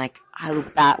run. Like I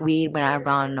look weird when I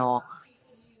run, or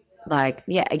like,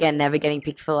 yeah, again, never getting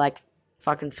picked for like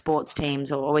fucking sports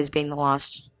teams or always being the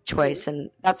last choice, and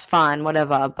that's fine,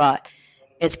 whatever. But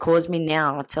it's caused me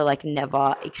now to like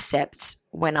never accept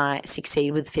when I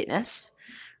succeed with fitness.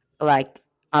 Like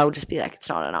I'll just be like, it's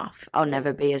not enough. I'll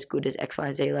never be as good as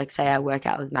XYZ. Like say I work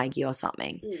out with Maggie or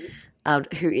something,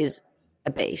 who is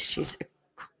a beast. She's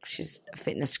she's a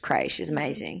fitness craze. She's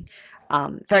amazing.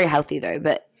 Very healthy though,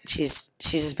 but she's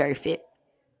just very fit.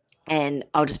 And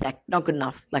I'll just be like, not good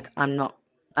enough. Like, I'm not,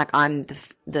 like, I'm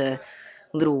the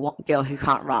little girl who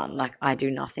can't run. Like, I do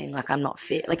nothing. Like, I'm not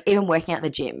fit. Like, even working at the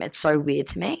gym, it's so weird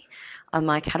to me. I'm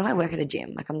like, how do I work at a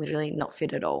gym? Like, I'm literally not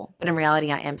fit at all. But in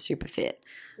reality, I am super fit.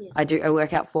 Yeah. I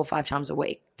work out 4 or 5 times a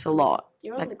week. It's a lot.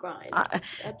 You're like, on the grind.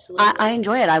 Absolutely. I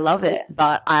enjoy it. I love it. Yeah.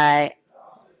 But I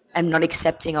am not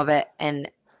accepting of it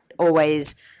and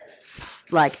always,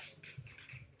 like,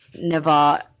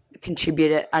 never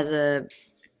contribute it as a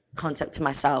concept to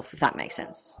myself, if that makes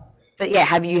sense. But yeah,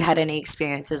 have you had any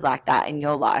experiences like that in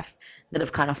your life that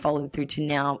have kind of fallen through to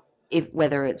now,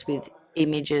 whether it's with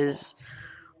images,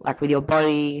 like with your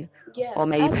body, or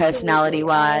maybe personality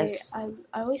wise? I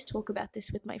always talk about this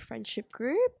with my friendship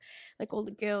group, like all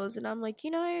the girls, and I'm like,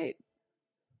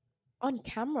 on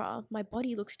camera my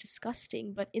body looks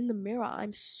disgusting, but in the mirror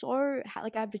I'm so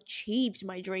like I've achieved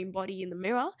my dream body in the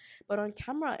mirror, but on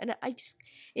camera, and it's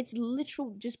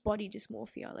literal just body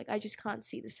dysmorphia. Like I just can't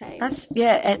see the same.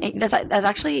 And there's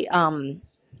actually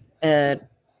a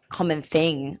common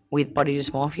thing with body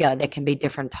dysmorphia. There can be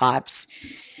different types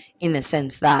in the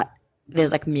sense that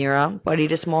there's like mirror body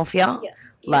dysmorphia.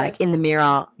 Like in the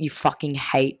mirror you fucking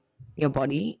hate your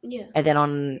body, and then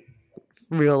on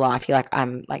real life you're like,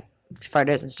 I'm like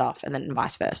photos and stuff, and then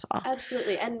vice versa.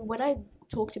 Absolutely. And when I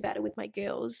talked about it with my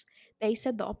girls, they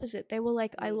said the opposite. They were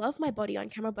like, I love my body on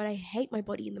camera, but I hate my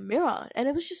body in the mirror. And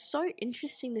it was just so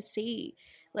interesting to see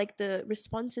like the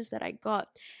responses that I got.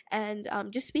 And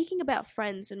just speaking about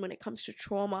friends, and when it comes to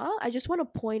trauma, I just want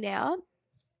to point out,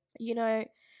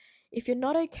 if you're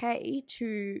not okay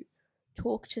to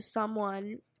talk to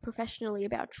someone professionally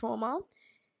about trauma,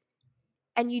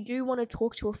 and you do want to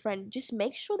talk to a friend, just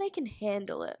make sure they can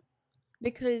handle it.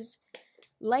 Because,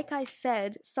 like I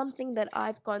said, something that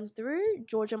I've gone through,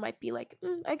 Georgia might be like,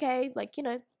 okay, like,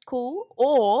 cool.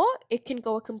 Or it can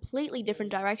go a completely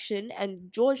different direction,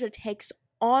 and Georgia takes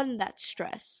on that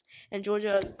stress. And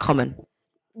Georgia...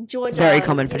 Very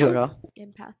common for Georgia.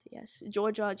 Empath, yes.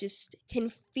 Georgia just can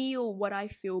feel what I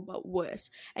feel, but worse.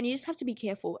 And you just have to be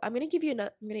careful. I'm going to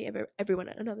give everyone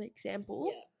another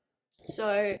example. Yeah.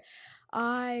 So,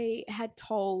 I had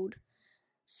told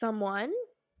someone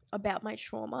about my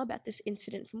trauma, about this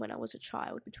incident from when I was a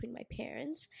child between my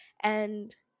parents,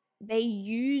 and they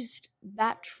used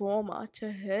that trauma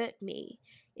to hurt me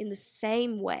in the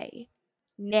same way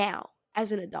now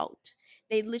as an adult.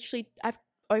 I've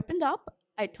opened up,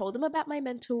 I told them about my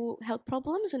mental health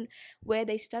problems and where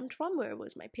they stemmed from, where it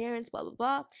was my parents, blah, blah,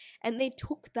 blah, and they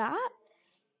took that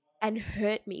and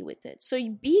hurt me with it. So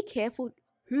you be careful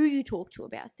who you talk to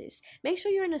about this. Make sure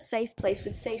you're in a safe place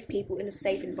with safe people in a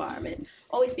safe environment.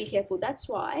 Always be careful. That's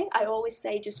why I always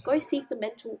say just go seek the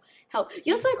mental help.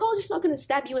 Your psychologist's not going to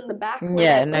stab you in the back.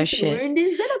 Yeah, no shit. Wound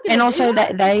is. They're not gonna and also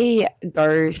that they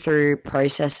go through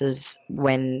processes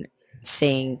when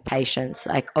seeing patients.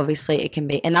 Like obviously it can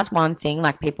be, and that's one thing.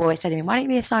 Like people always say to me, "Why don't you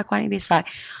be a psych? Why don't you be a psych?"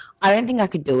 I don't think I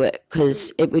could do it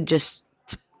because it would just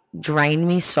drain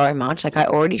me so much. Like I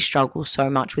already struggle so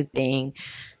much with being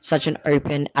such an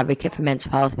open advocate for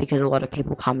mental health because a lot of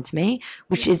people come to me,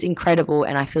 which is incredible,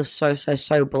 and I feel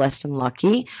so blessed and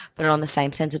lucky. But on the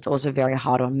same sense, it's also very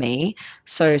hard on me.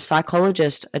 So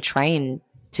psychologists are trained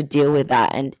to deal with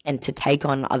that and to take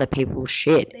on other people's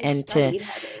shit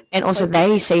and also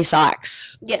they see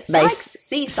psychs. Yes, they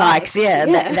see psychs. Yeah.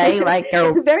 They like go.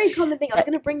 It's a very common thing. I was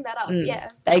going to bring that up.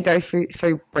 Yeah, they go through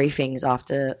briefings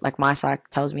after. Like my psych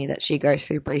tells me that she goes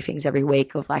through briefings every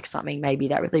week of like something maybe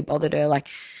that really bothered her, like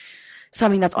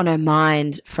something that's on her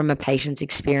mind from a patient's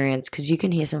experience. Because you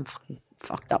can hear some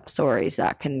fucked up stories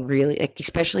that can really, like,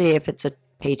 especially if it's a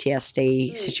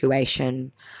PTSD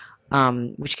situation,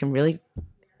 which can really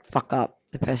fuck up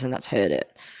the person that's heard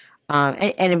it.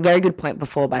 And a very good point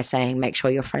before by saying make sure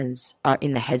your friends are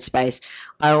in the headspace.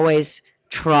 I always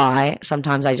try.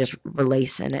 Sometimes I just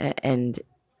release and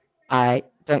I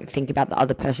don't think about the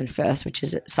other person first, which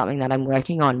is something that I'm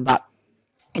working on. But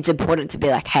it's important to be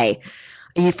like, hey,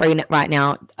 are you free right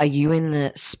now? Are you in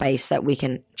the space that we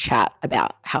can chat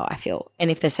about how I feel? And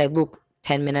if they say, look,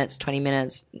 10 minutes, 20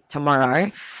 minutes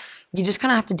tomorrow, you just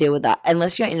kind of have to deal with that.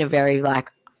 Unless you're in a very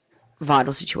like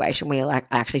vital situation where you're like,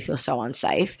 I actually feel so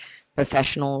unsafe.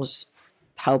 Professionals,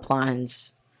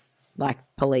 helplines, like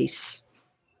police,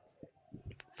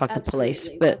 fuck the police,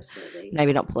 but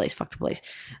maybe not police, fuck the police.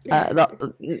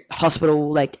 The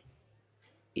hospital, like,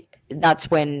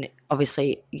 that's when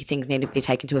obviously things need to be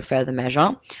taken to a further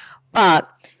measure. But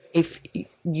if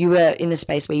you are in the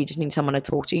space where you just need someone to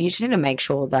talk to, you just need to make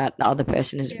sure that the other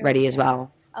person is ready as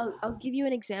well. I'll give you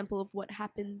an example of what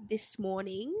happened this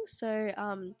morning. So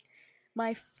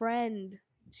my friend,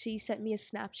 she sent me a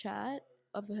Snapchat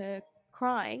of her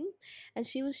crying, and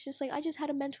she was just like, I just had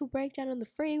a mental breakdown on the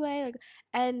freeway, like,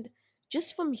 and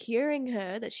just from hearing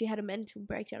her that she had a mental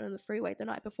breakdown on the freeway the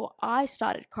night before, I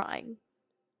started crying.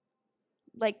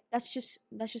 Like, that's just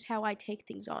how I take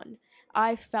things on.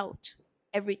 I felt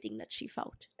everything that she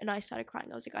felt, and I started crying.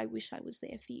 I was like, I wish I was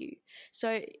there for you.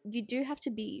 So you do have to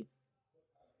be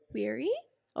wary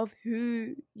of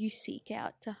who you seek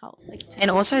out to help, like, to And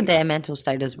help also you. their mental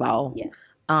state as well. Yeah.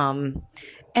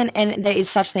 And there is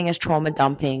such thing as trauma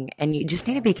dumping, and you just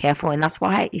need to be careful. And that's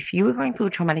why if you are going through a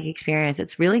traumatic experience,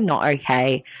 it's really not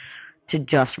okay to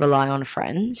just rely on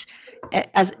friends. They're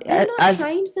not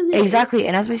trained for this. Exactly.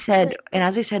 And as we said,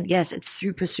 yes, it's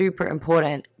super, super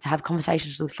important to have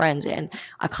conversations with friends, and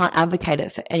I can't advocate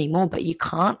it for anymore, but you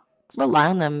can't rely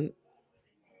on them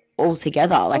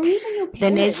altogether. Like, or even your parents,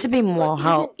 there needs to be more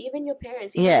help. Even your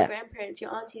parents, even your grandparents,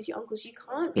 your aunties, your uncles. You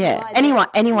can't.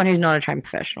 Anyone who's not a trained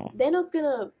professional. They're not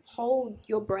gonna hold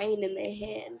your brain in their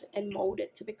hand and mold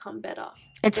it to become better.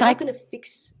 They're not gonna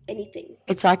fix anything.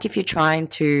 It's like if you're trying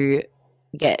to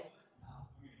get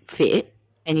fit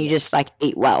and you just like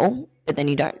eat well, but then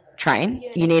you don't train.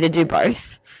 You need to do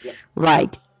both. Yep.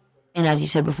 Like, and as you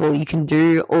said before, you can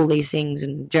do all these things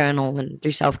and journal and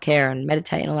do self-care and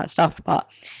meditate and all that stuff, but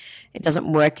it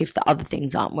doesn't work if the other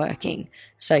things aren't working.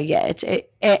 So yeah,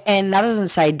 and that doesn't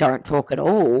say don't talk at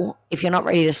all. If you're not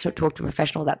ready to talk to a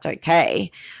professional, that's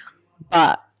okay.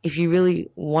 But if you really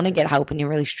want to get help and you're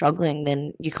really struggling,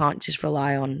 then you can't just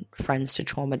rely on friends to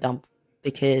trauma dump,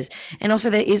 and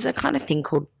also there is a kind of thing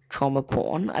called trauma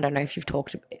porn. I don't know if you've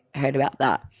heard about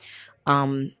that.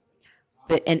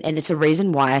 But it's a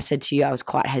reason why I said to you I was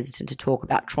quite hesitant to talk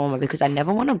about trauma, because I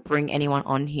never want to bring anyone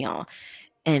on here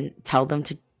and tell them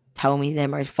to tell me their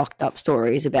most fucked up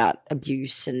stories about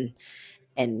abuse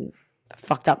and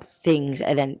fucked up things,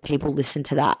 and then people listen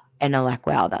to that and are like,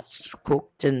 wow, that's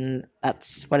cooked and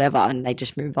that's whatever, and they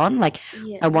just move on. Like,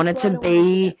 I want it to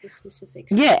be the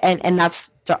specifics. Yeah, and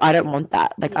that's, I don't want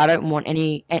that. Like, I don't want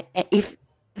any, if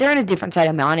they're in a different state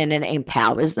of mind and it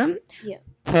empowers them,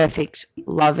 perfect,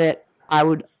 love it. I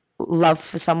would love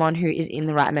for someone who is in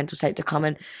the right mental state to come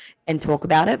and talk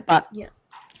about it. But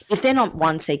if they're not,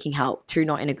 1, seeking help, 2,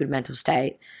 not in a good mental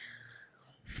state,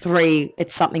 3,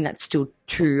 it's something that's still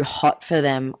too hot for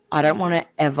them, I don't want to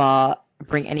ever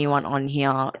bring anyone on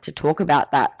here to talk about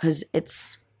that, because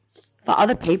it's, for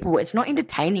other people, it's not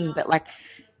entertaining, but like,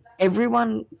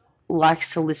 everyone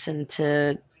likes to listen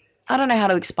to, I don't know how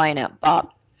to explain it,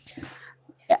 but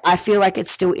I feel like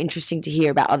it's still interesting to hear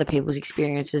about other people's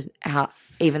experiences,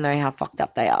 even though how fucked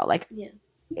up they are. Like,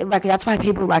 like, that's why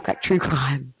people like true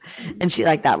crime and shit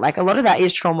like that. Like, a lot of that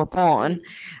is trauma porn.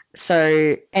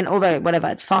 So, and although whatever,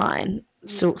 it's fine,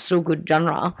 still good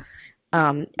genre.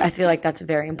 I feel like that's a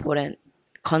very important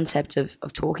concept of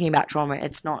talking about trauma.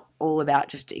 It's not all about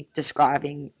just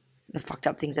describing the fucked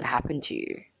up things that happened to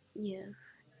you. Yeah.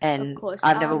 And of course.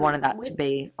 I've never wanted that to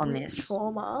be on this.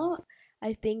 Trauma,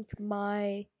 I think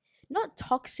my, not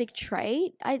toxic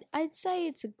trait, I'd say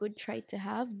it's a good trait to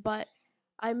have, but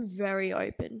I'm very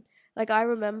open. Like, I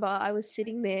remember I was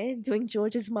sitting there doing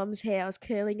George's mum's hair. I was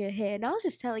curling her hair, and I was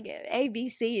just telling her A, B,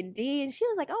 C, and D, and she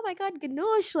was like, "Oh my god,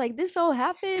 Ganoush, like, this all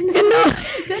happened."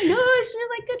 Ganoush. She was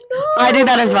like, "Ganoush." I do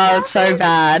that as well. It's so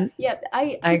bad. Yeah,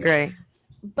 I agree.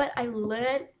 But I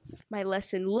learned my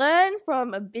lesson. Learn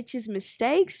from a bitch's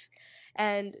mistakes,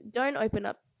 and don't open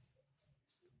up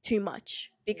too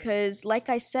much, because, like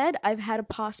I said, I've had a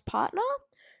past partner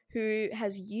who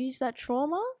has used that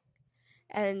trauma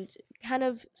and kind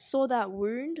of saw that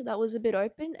wound that was a bit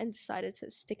open and decided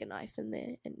to stick a knife in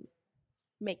there and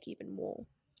make even more.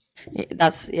 And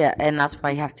that's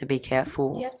why you have to be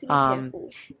careful. You have to be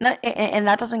careful. No, and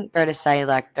that doesn't go to say,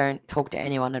 like, don't talk to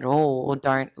anyone at all, or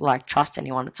don't, like, trust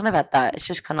anyone. It's not about that. It's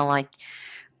just kind of like,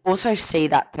 also see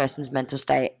that person's mental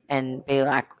state and be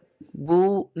like,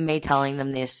 will me telling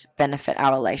them this benefit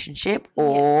our relationship,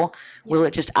 or will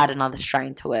it just add another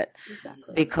strain to it?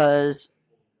 Exactly. Because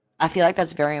I feel like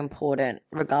that's very important,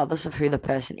 regardless of who the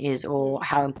person is or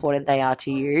how important they are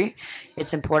to you.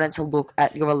 It's important to look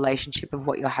at your relationship of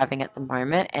what you're having at the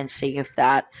moment and see if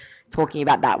talking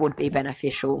about that would be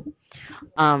beneficial.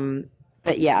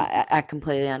 But yeah, I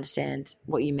completely understand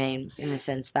what you mean, in the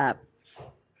sense that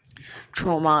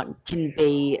trauma can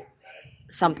be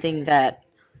something that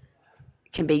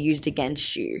can be used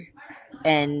against you.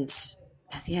 And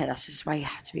yeah, that's just why you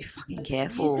have to be fucking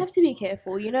careful. You just have to be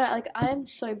careful. You know, like, I'm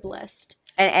so blessed.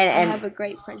 And I have a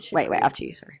great friendship. Wait, after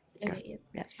you, sorry. Okay,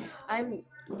 yeah. I'm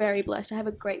very blessed. I have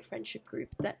a great friendship group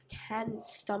that can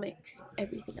stomach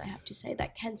everything I have to say,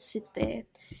 that can sit there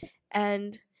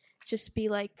and just be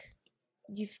like,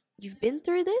 you've been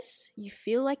through this, you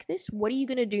feel like this, what are you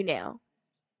going to do now?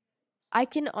 I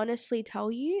can honestly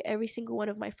tell you, every single one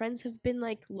of my friends have been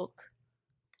like, look,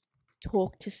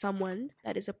 talk to someone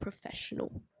that is a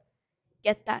professional.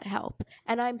 Get that help.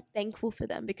 And I'm thankful for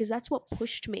them, because that's what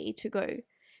pushed me to go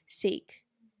seek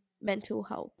mental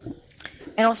help.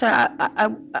 And also,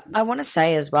 I want to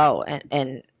say as well,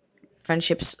 and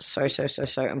friendship's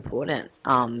so important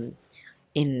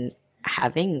in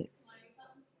having,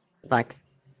 like,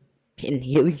 in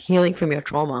healing from your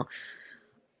trauma.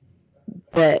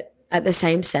 But at the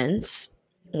same sense,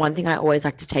 one thing I always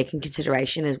like to take in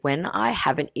consideration is when I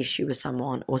have an issue with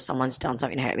someone or someone's done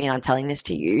something to hurt me, and I'm telling this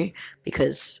to you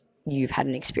because you've had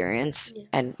an experience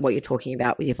and what you're talking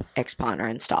about with your ex-partner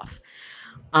and stuff.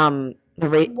 One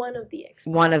of the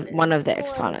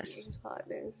ex-partners.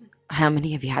 How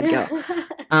many have you had, girl?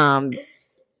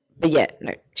 But yeah,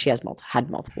 no, she has had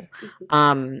multiple.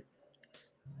 I'm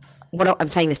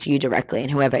saying this to you directly, and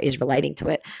whoever is relating to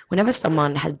it, whenever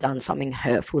someone has done something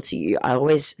hurtful to you, I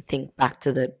always think back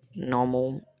to the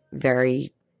normal,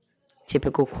 very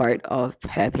typical quote of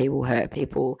hurt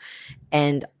people,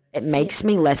 and it makes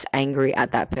me less angry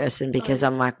at that person, because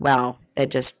I'm like, wow, they're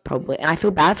just probably, and I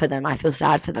feel bad for them, I feel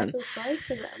sad for them. I feel sorry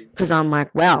for them. Because I'm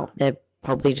like, wow, they're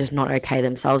probably just not okay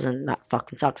themselves, and that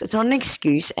fucking sucks. It's not an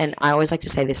excuse, and I always like to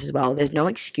say this as well, there's no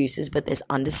excuses, but there's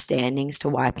understandings to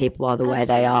why people are the way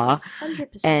they are.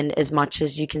 100%. And as much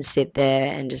as you can sit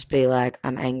there and just be like,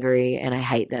 I'm angry and I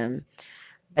hate them,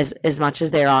 as much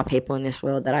as there are people in this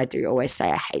world that I do always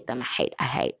say I hate them, I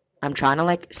hate, I'm trying to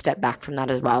like step back from that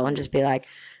as well and just be like,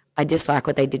 I dislike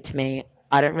what they did to me.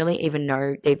 I don't really even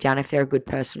know deep down if they're a good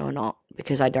person or not,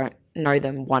 because I don't know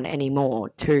them, one, anymore.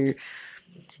 Two,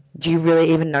 do you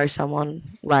really even know someone?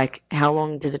 Like, how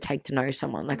long does it take to know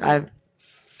someone? Like,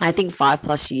 I think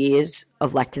 5+ years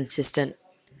of like consistent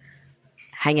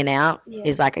hanging out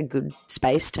is like a good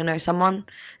space to know someone,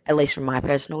 at least from my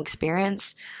personal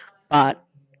experience. But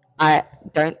I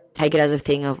don't take it as a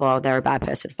thing of, oh, they're a bad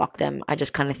person, fuck them. I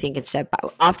just kind of think instead,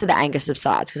 after the anger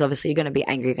subsides, because obviously you're going to be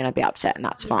angry, you're going to be upset, and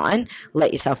that's fine.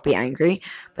 Let yourself be angry.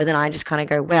 But then I just kind of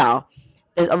go, well,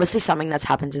 there's obviously something that's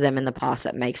happened to them in the past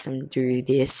that makes them do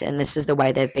this, and this is the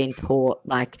way they've been taught,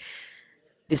 like,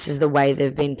 this is the way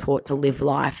they've been taught to live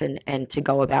life and to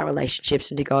go about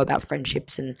relationships and to go about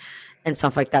friendships and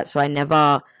stuff like that. So I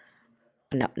never,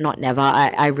 no, not never,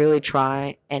 I really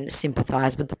try and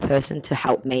sympathize with the person to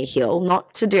help me heal,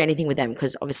 not to do anything with them,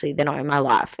 because obviously they're not in my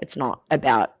life. It's not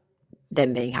about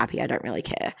them being happy. I don't really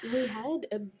care. We had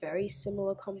a very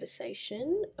similar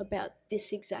conversation about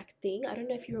this exact thing. I don't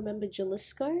know if you remember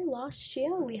Jalisco last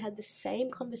year. We had the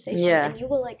same conversation, and you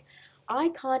were like, I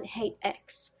can't hate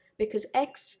X because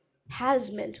X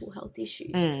has mental health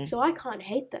issues, so I can't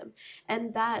hate them.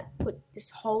 And that put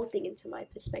this whole thing into my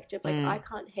perspective. Like, I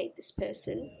can't hate this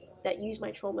person that used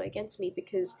my trauma against me,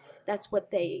 because that's what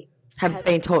they have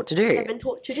been taught to do. Have been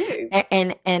taught to do.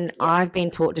 And I've been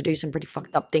taught to do some pretty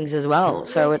fucked up things as well.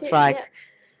 So it's like,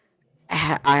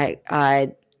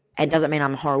 I it doesn't mean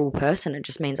I'm a horrible person. It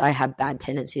just means I have bad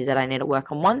tendencies that I need to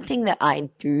work on. One thing that I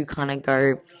do kind of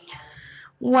go,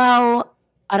 well,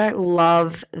 I don't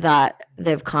love that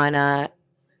they've kind of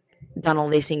done all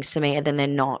these things to me and then they're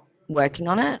not working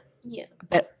on it. Yeah.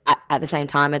 But at the same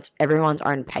time, it's everyone's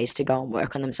own pace to go and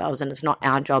work on themselves, and it's not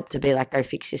our job to be like, go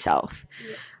fix yourself.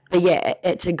 Yeah. But yeah,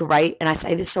 it's a great, and I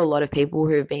say this to a lot of people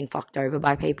who have been fucked over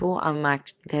by people. I'm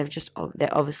like, they're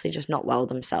obviously just not well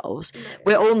themselves. No.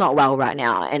 We're all not well right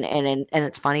now, and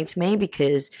it's funny to me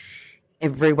because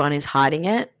everyone is hiding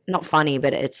it. Not funny,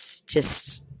 but it's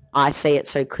just, I see it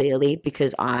so clearly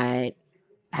because I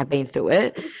have been through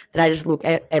it, that I just look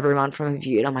at everyone from a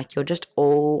view and I'm like, you're just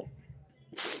all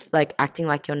like acting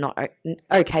like you're not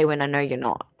okay when I know you're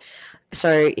not.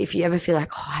 So if you ever feel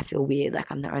like, oh, I feel weird,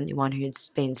 like I'm the only one who's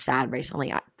been sad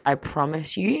recently, I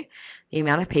promise you the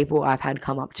amount of people I've had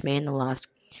come up to me in the last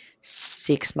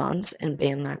 6 months and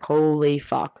being like, holy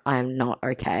fuck, I'm not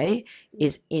okay,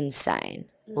 is insane.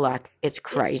 Like, it's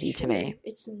crazy to me.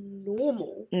 It's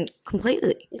normal.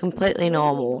 Completely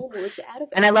normal. It's out of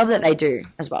and I love that they do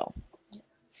as well.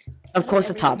 Of course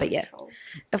it's hard, but yeah.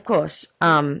 Of course.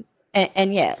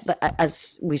 And yeah,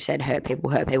 as we've said, hurt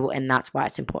people, and that's why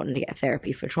it's important to get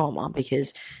therapy for trauma,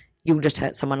 because you'll just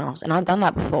hurt someone else. And I've done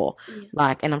that before. Yeah.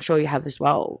 Like, and I'm sure you have as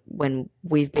well. When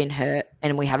we've been hurt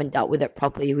and we haven't dealt with it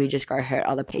properly, we just go hurt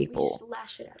other people. We just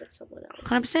lash it out at someone else.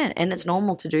 100%. And it's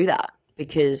normal to do that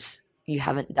because you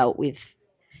haven't dealt with,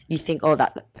 you think, oh,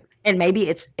 that And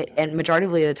maybe and majority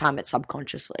of the time it's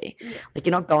subconsciously. Yeah. Like,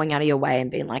 you're not going out of your way and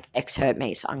being like, X hurt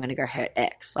me, so I'm going to go hurt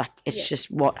X. Like, it's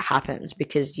just what happens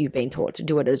because you've been taught to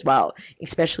do it as well,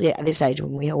 especially at this age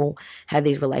when we all have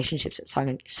these relationships at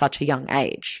such a young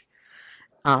age.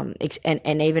 And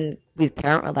even with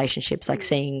parent relationships, like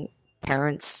seeing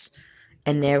parents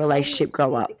and their relationship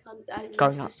grow up.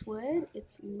 This word,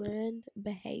 it's learned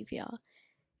behavior.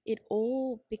 It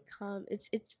all becomes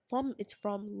it's from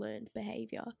learned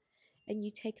behavior, and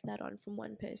you take that on from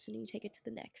one person and you take it to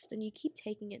the next, and you keep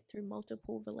taking it through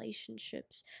multiple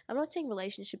relationships. I'm not saying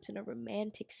relationships in a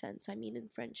romantic sense, I mean in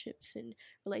friendships and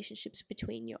relationships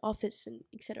between your office and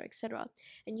etc.,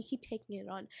 and you keep taking it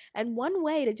on. And one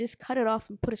way to just cut it off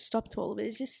and put a stop to all of it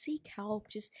is just seek help,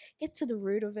 just get to the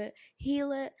root of it,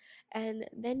 heal it, and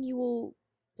then you will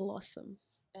blossom.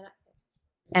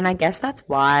 And I guess that's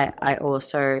why I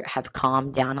also have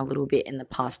calmed down a little bit in the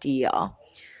past year.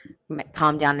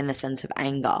 Calmed down in the sense of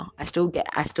anger. I still get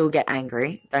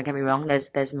angry. Don't get me wrong.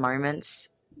 There's moments,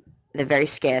 they're very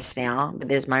scarce now, but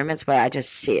there's moments where I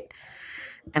just sit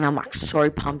and I'm like so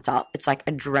pumped up. It's like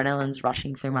adrenaline's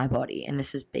rushing through my body, and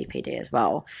this is BPD as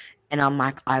well. And I'm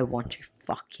like, I want to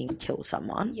fucking kill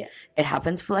someone. Yeah. It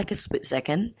happens for like a split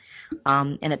second,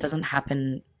 and it doesn't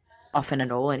happen often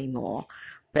at all anymore.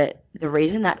 But the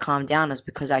reason that calmed down is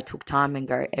because I took time and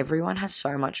go, everyone has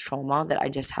so much trauma that I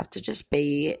just have to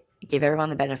give everyone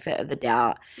the benefit of the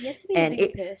doubt. You have to be a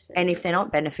big person. And if they're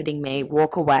not benefiting me,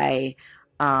 walk away.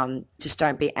 Just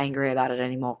don't be angry about it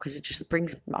anymore, because it just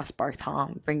brings us both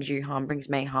harm. It brings you harm, brings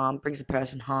me harm, brings the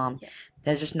person harm. Yeah.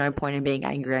 There's just no point in being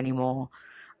angry anymore.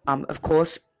 Of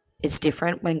course, it's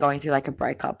different when going through like a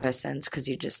breakup person, because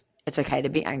it's okay to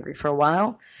be angry for a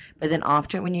while, but then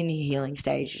after, when you're in your healing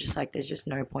stage, you're just like, there's just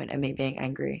no point in me being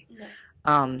angry.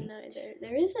 No,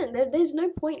 there isn't. There's no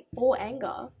point or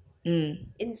anger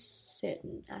in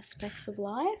certain aspects of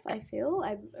life. I feel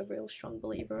I'm a real strong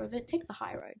believer of it. Take the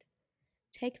high road.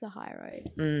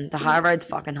 The high road's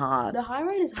fucking hard. The high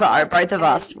road is hard. For both of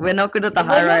us. We're not good at the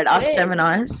high road. Us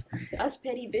Geminis. Us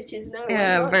petty bitches, no.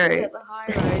 Yeah, very. Good at the high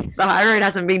road. The high road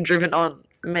hasn't been driven on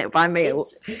by me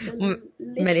it's a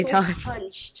many times.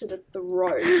 Punch to the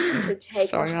throat to take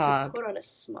so off, hard. to put on a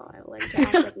smile and to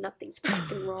act like nothing's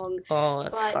fucking wrong. Oh,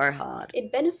 that's so hard.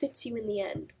 It benefits you in the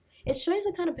end. It shows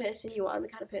the kind of person you are and the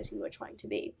kind of person you are trying to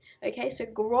be. Okay, so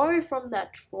grow from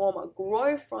that trauma,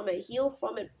 grow from it, heal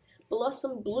from it,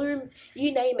 blossom, bloom,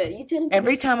 you name it. You turn into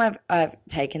every time I've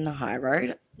taken the high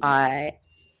road, I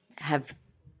have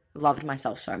loved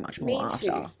myself so much more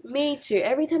after. Me too.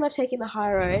 Every time I've taken the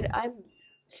high road, I'm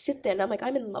sit there and I'm like,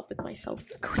 I'm in love with myself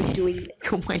for doing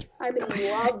this. I'm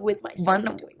in love with myself for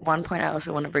doing this. One point I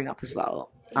also want to bring up as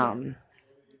well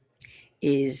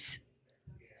is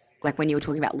like when you were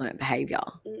talking about learned behavior,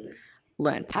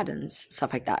 learned patterns,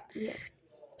 stuff like that. Yeah,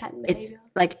 pattern behavior. It's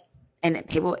like, and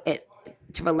people,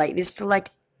 to relate this to like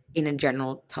in a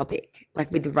general topic,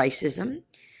 like with racism,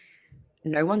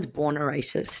 no one's born a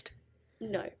racist.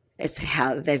 No. It's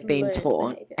how they've been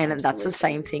taught. Behavior, and absolutely. That's the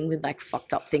same thing with like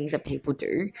fucked up things that people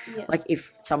do. Yeah. Like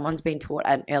if someone's been taught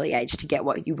at an early age to get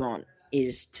what you want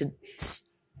is to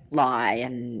lie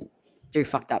and do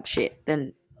fucked up shit,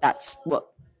 then that's what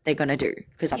they're going to do,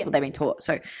 because that's what they've been taught.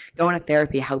 So going to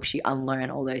therapy helps you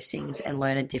unlearn all those things and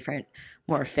learn a different,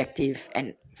 more effective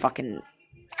and fucking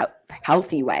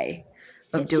healthy way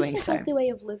of doing so. It's just a healthy way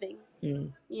of living.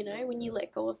 You know, when you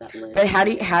let go of that learning. But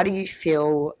how do you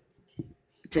feel,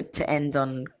 to end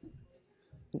on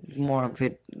more of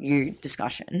a you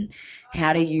discussion,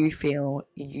 how do you feel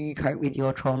you cope with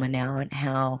your trauma now, and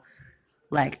how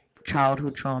like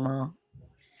childhood trauma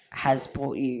has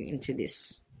brought you into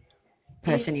this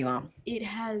person you are? It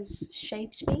has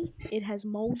shaped me, it has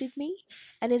molded me,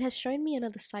 and it has shown me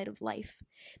another side of life.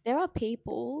 There are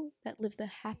people that live the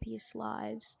happiest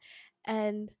lives,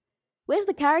 and where's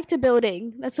the character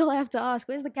building? That's all I have to ask.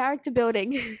 Where's the character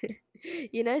building?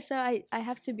 You know, so I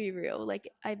have to be real.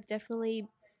 Like, I've definitely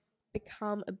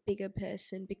become a bigger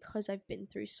person because I've been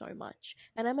through so much,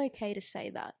 and I'm okay to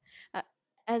say that.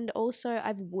 And also,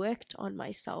 I've worked on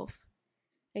myself.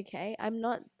 Okay, I'm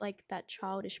not like that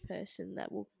childish person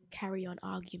that will carry on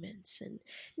arguments. And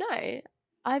no,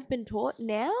 I've been taught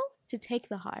now to take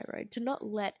the high road, to not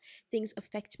let things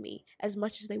affect me as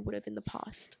much as they would have in the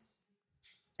past.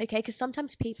 Okay, because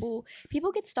sometimes people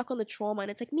get stuck on the trauma,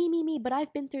 and it's like me, but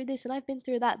I've been through this and I've been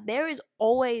through that. There is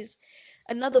always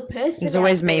another person. There's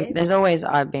always me. There's always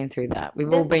I've been through that.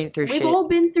 We've all been through shit. We've all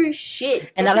been through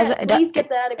shit. And please get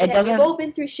that out of your head. We've all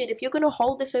been through shit. If you're gonna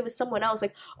hold this over someone else,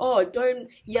 like, oh, don't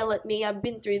yell at me, I've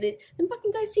been through this, then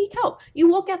fucking go seek help. You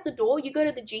walk out the door, you go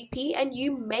to the GP, and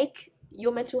you make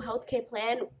your mental health care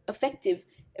plan effective.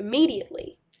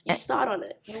 immediately. You start on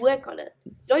it. You work on it.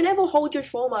 Don't ever hold your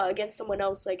trauma against someone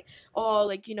else like, oh,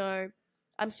 like, you know,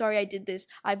 I'm sorry I did this.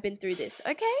 I've been through this.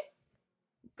 Okay?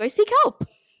 Go seek help.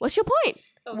 What's your point?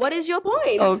 Okay. What is your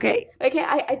point? Okay. Okay,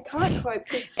 I can't cope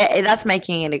because that's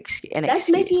making an excuse. That's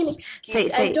making an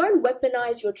excuse. And don't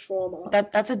weaponize your trauma.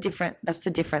 That's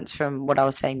the difference from what I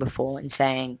was saying before in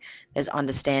saying there's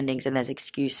understandings and there's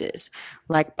excuses.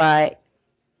 Like by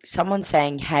someone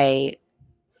saying, hey,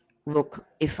 look,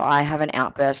 if I have an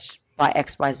outburst by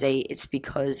XYZ, it's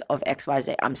because of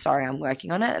XYZ. I'm sorry, I'm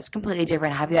working on it. It's completely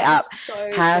different. Have your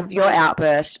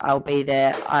outburst. I'll be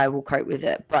there. I will cope with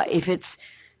it. But if it's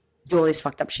do all this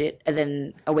fucked up shit and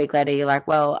then a week later you're like,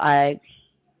 well, I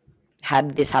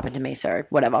had this happen to me, so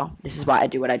whatever. This is why I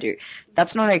do what I do.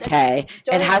 That's not okay.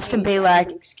 It has to be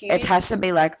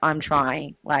like I'm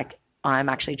trying. Like I'm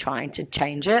actually trying to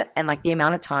change it. And like the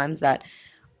amount of times that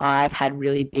I've had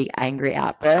really big angry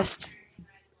outbursts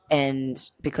and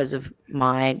because of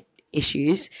my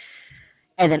issues,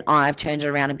 and then I've turned it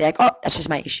around and be like, oh, that's just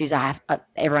my issues.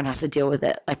 Everyone has to deal with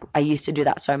it. Like I used to do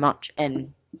that so much,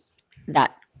 and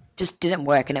that just didn't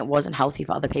work, and it wasn't healthy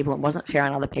for other people. It wasn't fair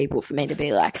on other people for me to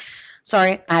be like,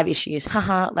 sorry, I have issues.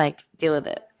 Haha, like deal with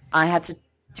it. I had to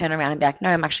turn around and be like, no,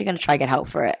 I'm actually going to try to get help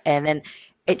for it. And then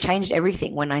it changed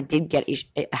everything when I did get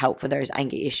help for those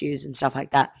anger issues and stuff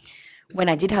like that. When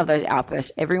I did have those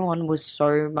outbursts, everyone was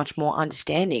so much more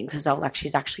understanding because they were like,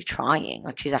 she's actually trying.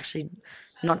 Like she's actually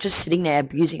not just sitting there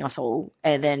abusing us all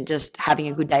and then just having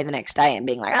a good day the next day and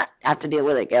being like, I have to deal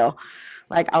with it, girl.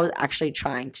 Like I was actually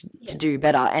trying to do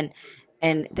better.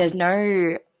 And there's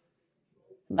no,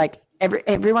 like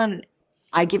everyone,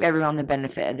 I give everyone the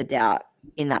benefit of the doubt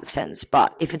in that sense.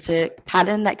 But if it's a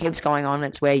pattern that keeps going on,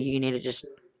 it's where you need to just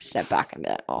step back and be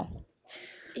like, oh,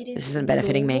 this isn't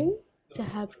benefiting me. To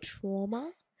have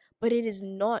trauma, but it is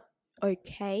not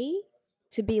okay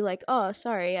to be like, oh,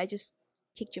 sorry, I just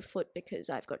kicked your foot because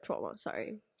I've got trauma.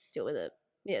 Sorry, deal with it.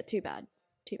 Yeah, too bad.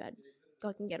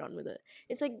 I can get on with it.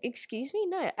 It's like, excuse me?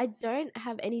 No, I don't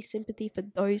have any sympathy for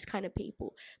those kind of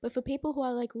people. But for people who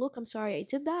are like, look, I'm sorry I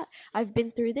did that. I've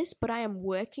been through this, but I am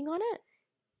working on it.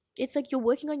 It's like you're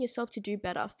working on yourself to do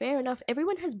better. Fair enough.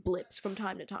 Everyone has blips from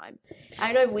time to time.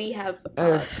 I know we have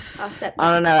our setbacks.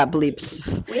 I don't know about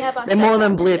blips. We have our They're more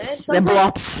than blips. They're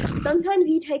blops. Sometimes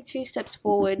you take 2 steps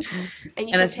forward and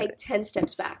you can take 10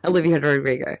 steps back. Olivia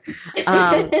Rodrigo.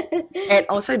 And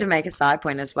also to make a side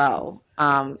point as well.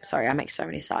 Sorry, I make so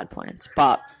many side points,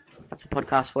 but that's a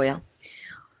podcast for you.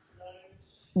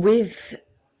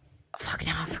 Fucking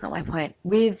hell, I forgot my point.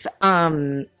 With,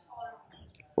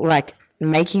 like,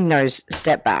 making those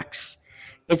step backs,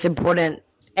 it's important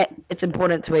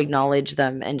to acknowledge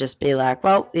them and just be like,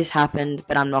 well, this happened,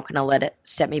 but I'm not going to let it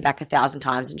step me back 1,000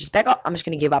 times and just be like, oh, I'm just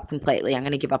going to give up completely. I'm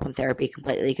going to give up on therapy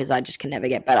completely because I just can never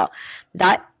get better.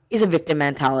 That is a victim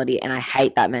mentality, and I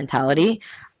hate that mentality.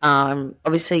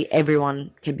 Obviously,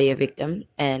 everyone can be a victim,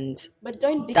 but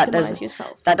don't victimize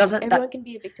yourself. Everyone can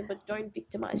be a victim, but don't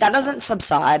victimize yourself. That doesn't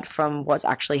subside from what's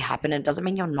actually happened. It doesn't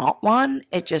mean you're not one.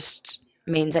 It just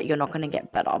means that you're not going to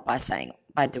get better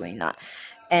by doing that.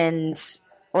 And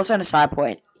also on a side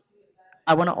point,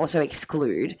 I want to also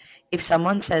exclude if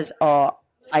someone says, oh,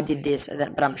 I did this,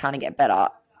 but I'm trying to get better,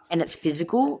 and it's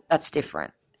physical, that's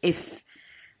different. If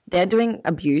they're doing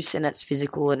abuse and it's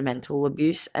physical and mental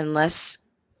abuse, unless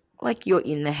like you're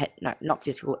in the head, no, not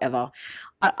physical ever.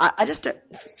 I just don't,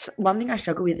 one thing I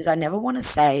struggle with is I never want to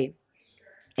say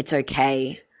it's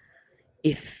okay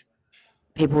if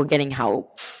people are getting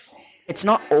help. It's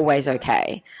not always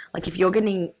okay. Like if you're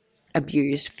getting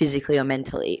abused physically or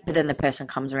mentally, but then the person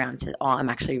comes around and says, oh, I'm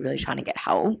actually really trying to get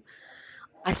help,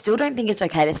 I still don't think it's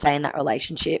okay to stay in that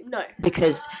relationship. No.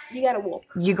 Because you gotta walk.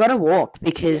 You gotta walk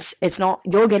because it's not,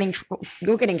 you're getting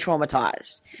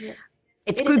traumatized. Yeah.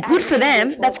 It's good for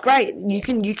them. That's great. You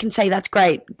can say that's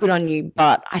great. Good on you.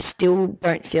 But I still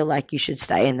don't feel like you should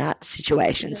stay in that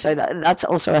situation. Yeah. So that's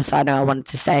also a side note I wanted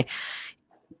to say.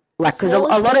 Like, because a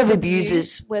lot of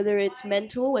abusers, whether it's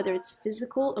mental, whether it's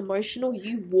physical, emotional,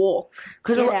 you walk.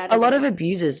 Because a lot of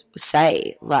abusers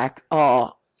say like,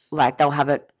 oh, like they'll have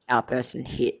an outburst and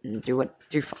hit and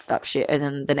do fucked up shit, and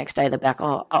then the next day they're back,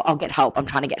 oh, I'll get help. I'm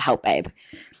trying to get help, babe.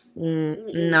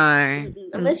 No.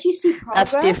 Unless you see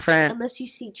progress, that's different. Unless you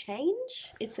see change,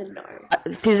 it's a no.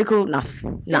 Physical,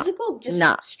 nothing. No. Physical,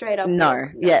 just straight up. No.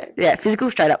 Yeah.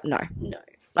 Physical, straight up, no. No.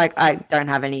 Like, I don't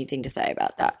have anything to say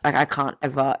about that. Like, I can't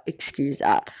ever excuse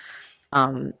that.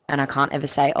 And I can't ever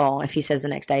say, oh, if he says the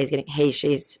next day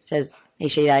she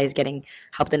is getting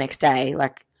help the next day,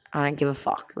 like, I don't give a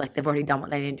fuck. Like, they've already done what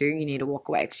they need to do. You need to walk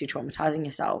away because you're traumatizing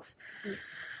yourself.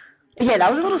 Yeah, that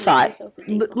was a little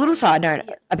side note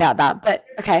Yeah. about that. But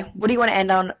okay, what do you want to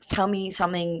end on? Tell me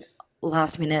something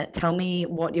last minute. Tell me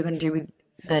what you're going to do with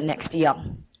the next year.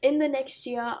 In the next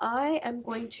year, I am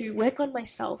going to work on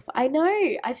myself. I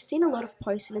know I've seen a lot of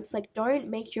posts, and it's like, don't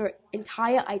make your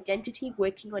entire identity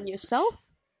working on yourself.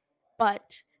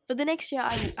 But for the next year,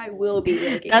 I will be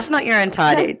working. That's not your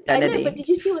entire identity. I know, but did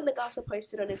you see what Nagasa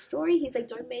posted on his story? He's like,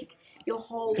 don't make your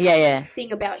whole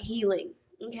thing about healing.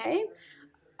 Okay,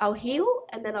 I'll heal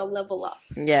and then I'll level up.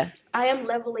 Yeah. I am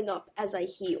leveling up as I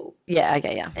heal. Yeah,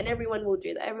 okay, yeah. And everyone will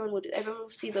do that. Everyone will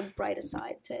see the brighter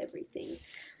side to everything.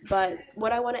 But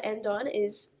what I want to end on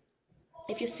is,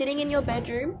 if you're sitting in your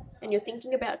bedroom and you're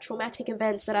thinking about traumatic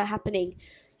events that are happening,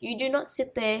 you do not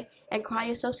sit there and cry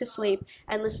yourself to sleep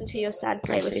and listen to your sad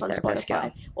playlist on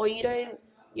Spotify. Or you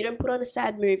don't put on a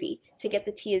sad movie to get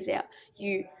the tears out.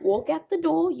 You walk out the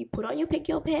door, you put on your pick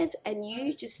your pants, and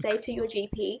you just say to your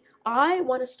GP, I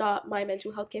want to start my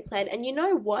mental health care plan. And you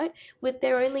know what? With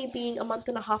there only being a month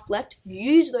and a half left,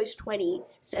 use those 20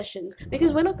 sessions,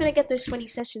 because we're not going to get those 20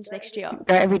 sessions next year.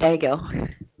 Go every day, girl.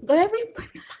 Go every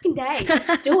fucking day.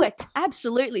 Do it.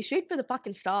 Absolutely. Shoot for the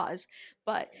fucking stars.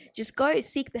 But just go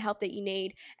seek the help that you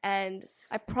need. And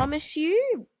I promise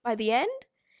you, by the end,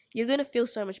 you're going to feel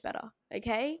so much better.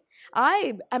 Okay?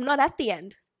 I'm not at the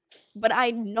end, but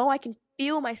I know I can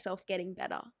feel myself getting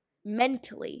better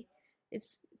mentally.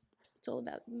 It's all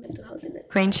about mental health, isn't it?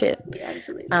 Queen shit. Yeah,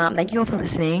 absolutely. Thank you all for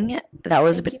listening. That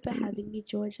was Thank you for having me,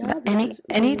 Georgia.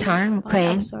 Anytime, Queen.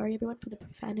 I'm sorry, everyone, for the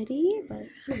profanity, but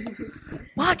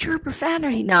what? You're a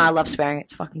profanity? Nah, I love swearing.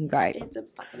 It's fucking great. It's a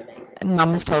fucking amazing.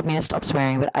 Mum has told me to stop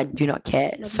swearing, but I do not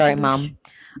care. Sorry, Mum.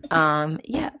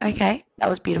 Yeah, okay. That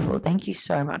was beautiful. Thank you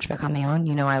so much for coming on.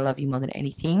 You know I love you more than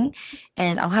anything.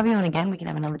 And I'll have you on again. We can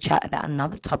have another chat about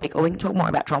another topic, or we can talk more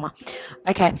about trauma.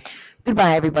 Okay.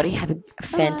 Goodbye, everybody. Have a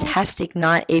fantastic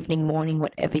night, evening, morning,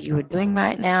 whatever you are doing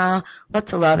right now.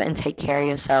 Lots of love and take care of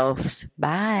yourselves.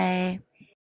 Bye.